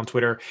message on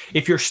Twitter.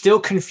 If you're still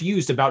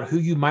confused about who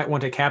you might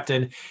want to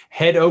captain,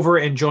 head over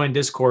and join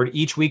Discord.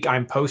 Each week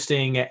I'm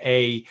posting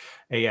a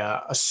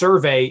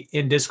survey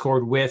in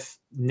Discord with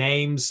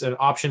names and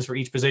options for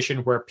each position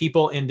where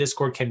people in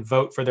Discord can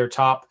vote for their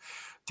top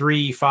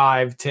 3,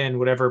 5, 10,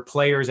 whatever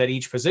players at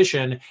each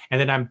position.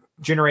 And then I'm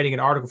generating an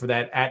article for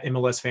that at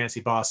MLS Fantasy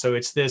Boss. So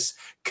it's this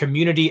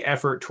community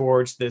effort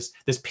towards this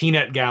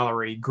peanut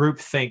gallery, group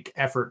think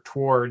effort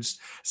towards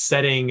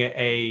setting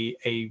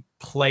a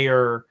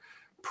player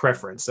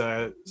preference.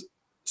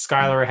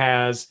 Skylar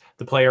has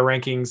the player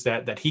rankings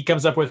that he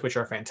comes up with, which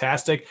are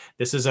fantastic.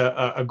 This is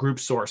a group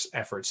source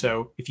effort.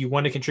 So if you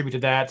want to contribute to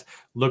that,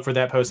 look for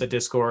that post at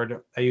Discord.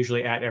 I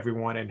usually add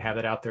everyone and have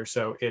that out there.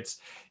 So it's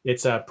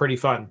pretty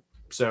fun.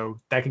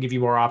 So that can give you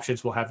more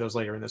options. We'll have those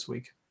later in this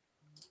week.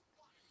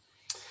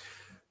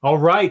 All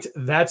right.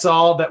 That's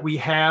all that we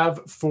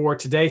have for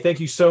today. Thank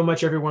you so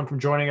much, everyone, for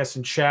joining us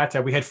in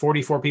chat. We had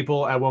 44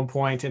 people at one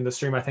point in the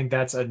stream. I think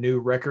that's a new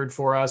record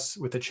for us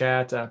with the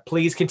chat.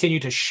 Please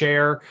continue to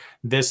share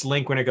this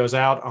link when it goes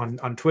out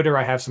on Twitter.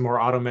 I have some more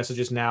auto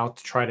messages now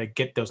to try to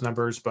get those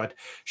numbers, but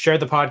share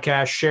the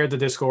podcast, share the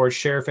Discord,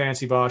 share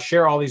Fantasy Boss,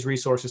 share all these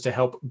resources to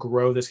help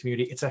grow this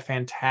community. It's a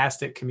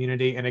fantastic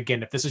community. And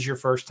again, if this is your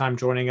first time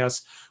joining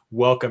us,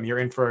 welcome. You're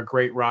in for a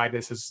great ride.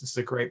 This is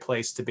a great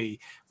place to be.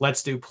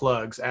 Let's do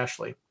plugs.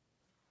 Ashley.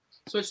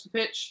 Switch the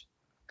pitch.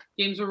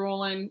 Games are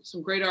rolling.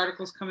 Some great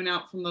articles coming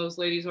out from those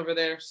ladies over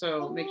there.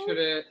 So make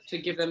sure to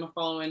give them a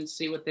follow and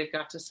see what they've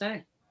got to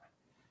say.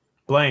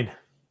 Blaine.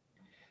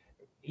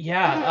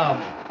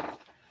 Yeah.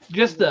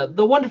 Just the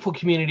wonderful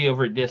community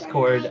over at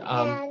Discord.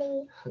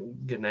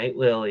 Good night,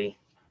 Lily.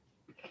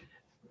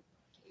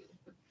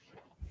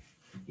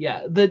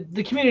 Yeah,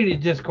 the community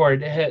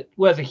Discord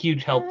was a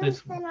huge help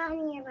this week.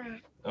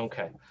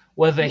 Okay.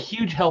 Was a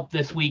huge help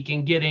this week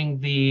in getting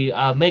the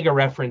mega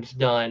reference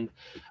done.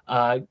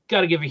 Got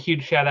to give a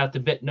huge shout out to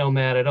Bit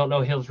Nomad. I don't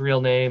know his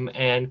real name,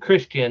 and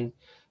Christian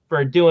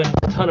for doing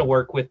a ton of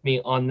work with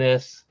me on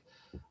this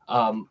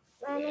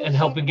and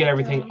helping get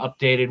everything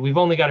updated. We've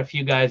only got a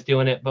few guys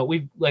doing it, but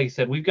like I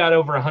said, we've got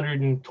over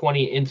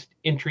 120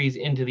 entries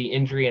into the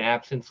injury and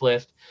absence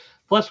list.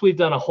 Plus, we've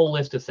done a whole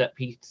list of set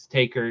piece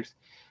takers,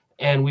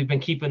 and we've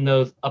been keeping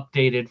those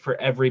updated for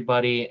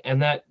everybody,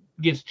 and that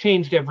gets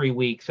changed every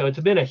week. So it's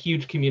been a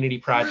huge community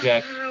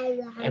project,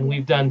 and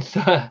we've done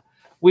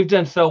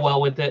so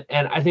well with it,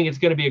 and I think it's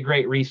going to be a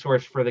great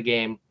resource for the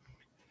game.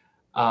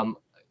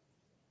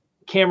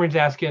 Cameron's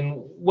asking,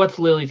 what's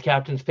Lily's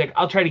captain's pick?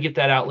 I'll try to get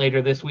that out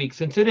later this week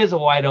since it is a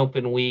wide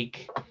open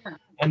week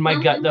and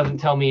my gut doesn't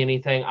tell me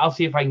anything. I'll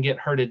see if I can get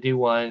her to do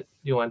one.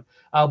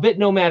 Bit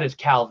Nomad is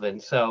Calvin.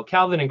 So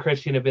Calvin and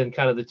Christian have been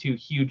kind of the two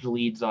huge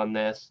leads on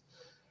this.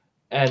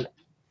 And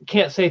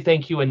can't say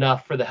thank you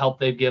enough for the help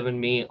they've given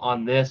me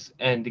on this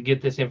and to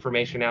get this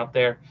information out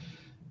there.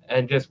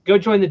 And just go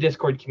join the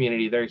Discord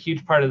community. They're a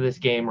huge part of this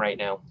game right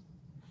now.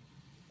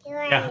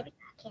 Yeah.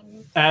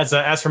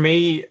 As for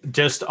me,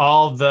 just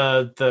all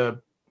the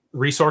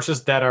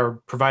resources that are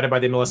provided by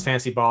the MLS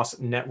Fantasy Boss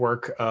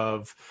network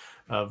of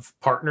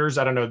partners.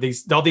 I don't know,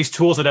 all these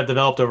tools that I've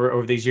developed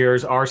over these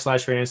years,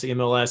 r/fantasy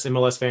MLS,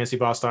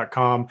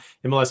 MLSFantasyBoss.com,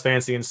 MLS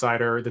Fantasy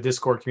Insider, the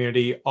Discord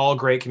community, all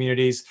great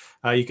communities.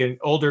 You can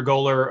Older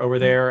Goaler over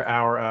there,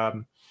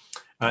 our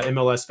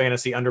MLS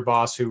Fantasy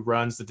Underboss who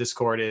runs the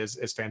Discord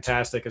is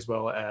fantastic, as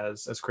well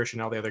as Christian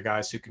and all the other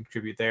guys who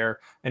contribute there,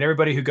 and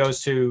everybody who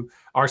goes to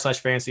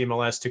r/fantasy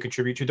MLS to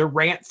contribute to the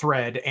rant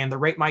thread and the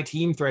Rate My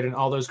Team thread and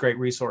all those great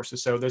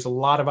resources. So there's a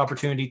lot of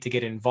opportunity to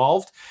get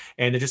involved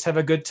and to just have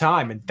a good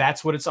time, and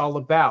that's what it's all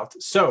about.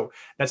 So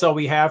that's all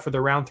we have for the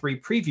round 3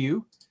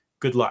 preview.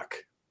 Good luck.